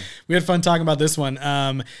fun. Very fun. We had fun talking about this one.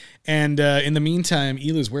 And in the meantime,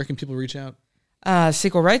 Eluz, where can people reach out?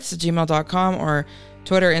 sequelrights@gmail.com or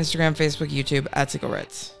Twitter, Instagram, Facebook, YouTube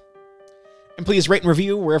 @sequelrights. And please rate and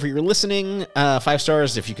review wherever you're listening. 5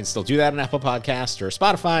 stars if you can still do that on Apple Podcast or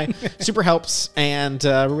Spotify. Super helps, and we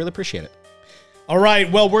really appreciate it. All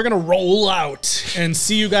right, well, we're going to roll out and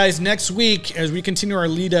see you guys next week as we continue our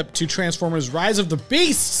lead up to Transformers Rise of the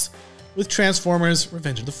Beasts with Transformers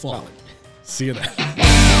Revenge of the Fallen. See you then.